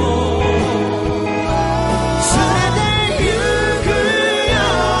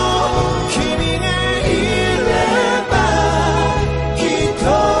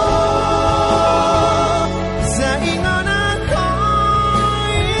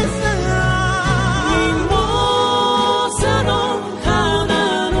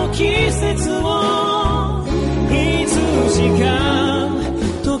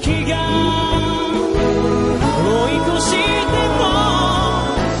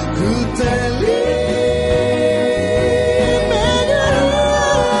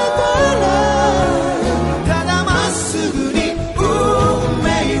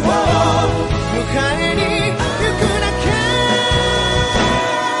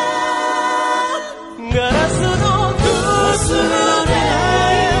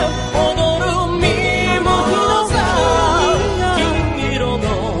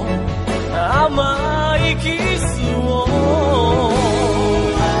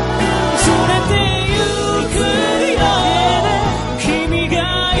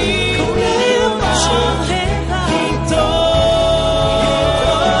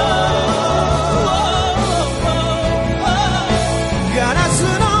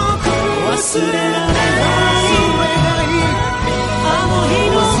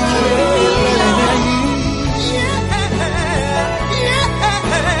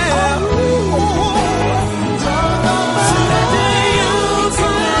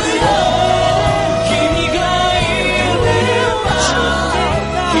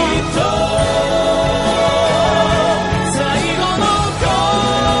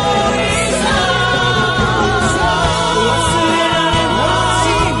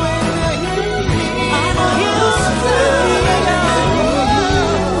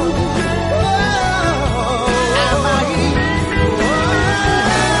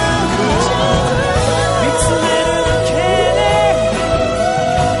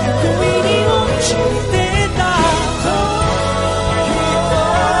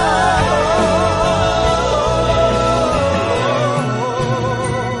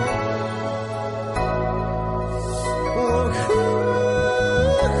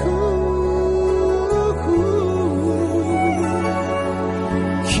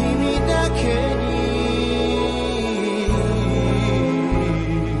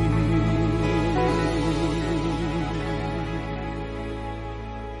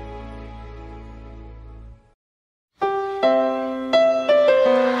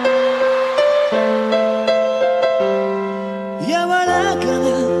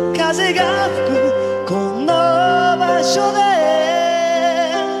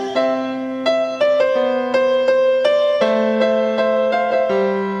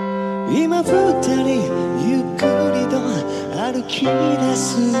暗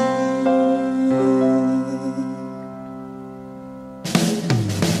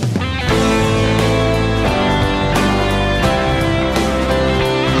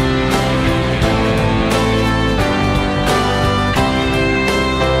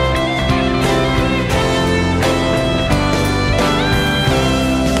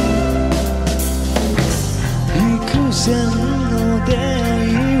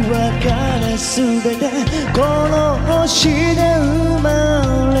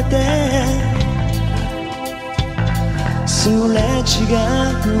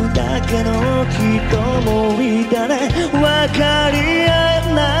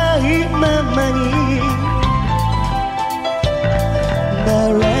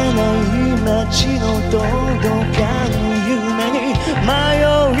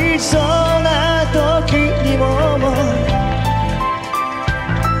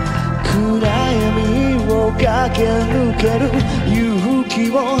駆け抜ける勇気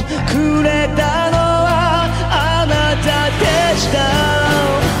をくれたのはあなたでした。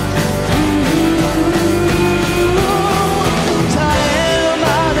絶え間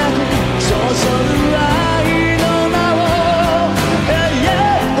なく注ぐ愛の名を永遠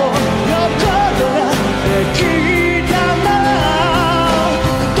の横ができたなら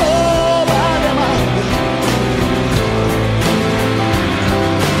どこまでも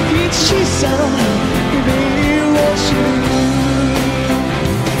一さの意味を知る。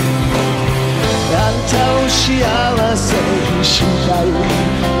あんたを幸せにしたい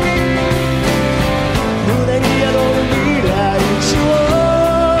胸に宿る未来図を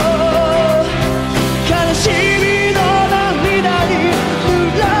悲しみの涙に濡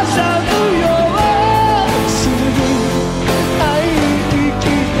らさぬようすぐ会いに来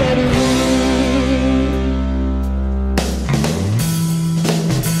てる。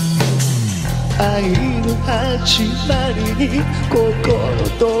愛の始まりに心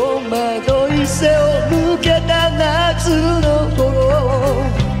と惑い背を向けた夏の頃、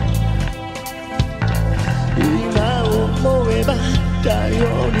今思えば頼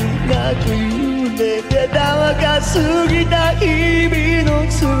りなく揺れてた若すぎた日々の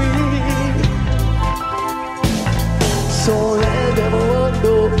罪。それでもど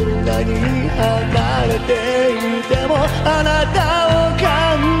んなに離れていてもあなたを感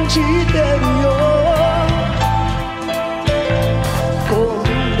じてるよ。今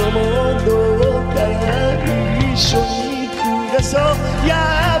度もどうか一緒に暮らそう。や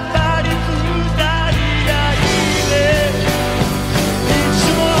っぱり二人がいいね。いつ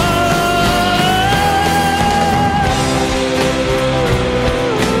も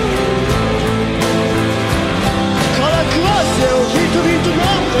からくわせを人々の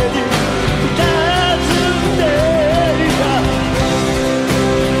目に佇んでいた。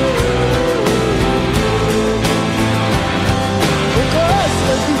僕は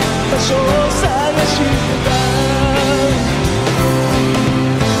場所を探してた。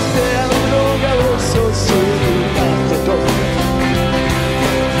出会うのが遅すぎたこと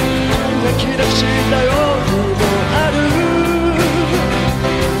泣き出した夜もある。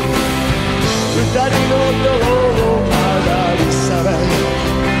二人の道を上り去れ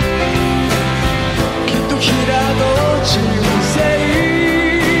きっと平の人生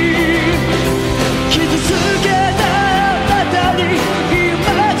傷つけたあなたに今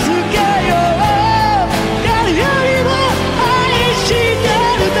つけよう。誰よりも愛して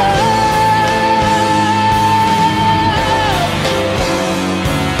るだ。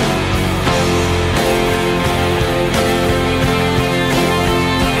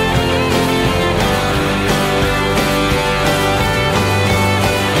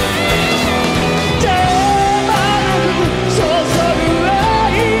手間なく注ぐ愛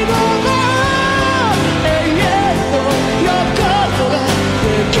の名永遠の横がで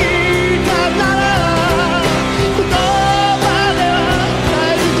きたなら言葉ではな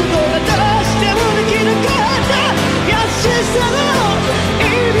いことがどうしてもできなかった優しさの意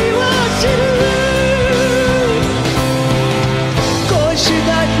味を知る。恋した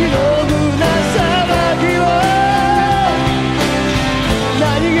日の胸騒ぎを何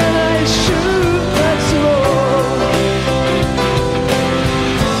気ない週末を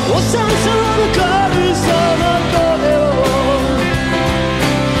おさん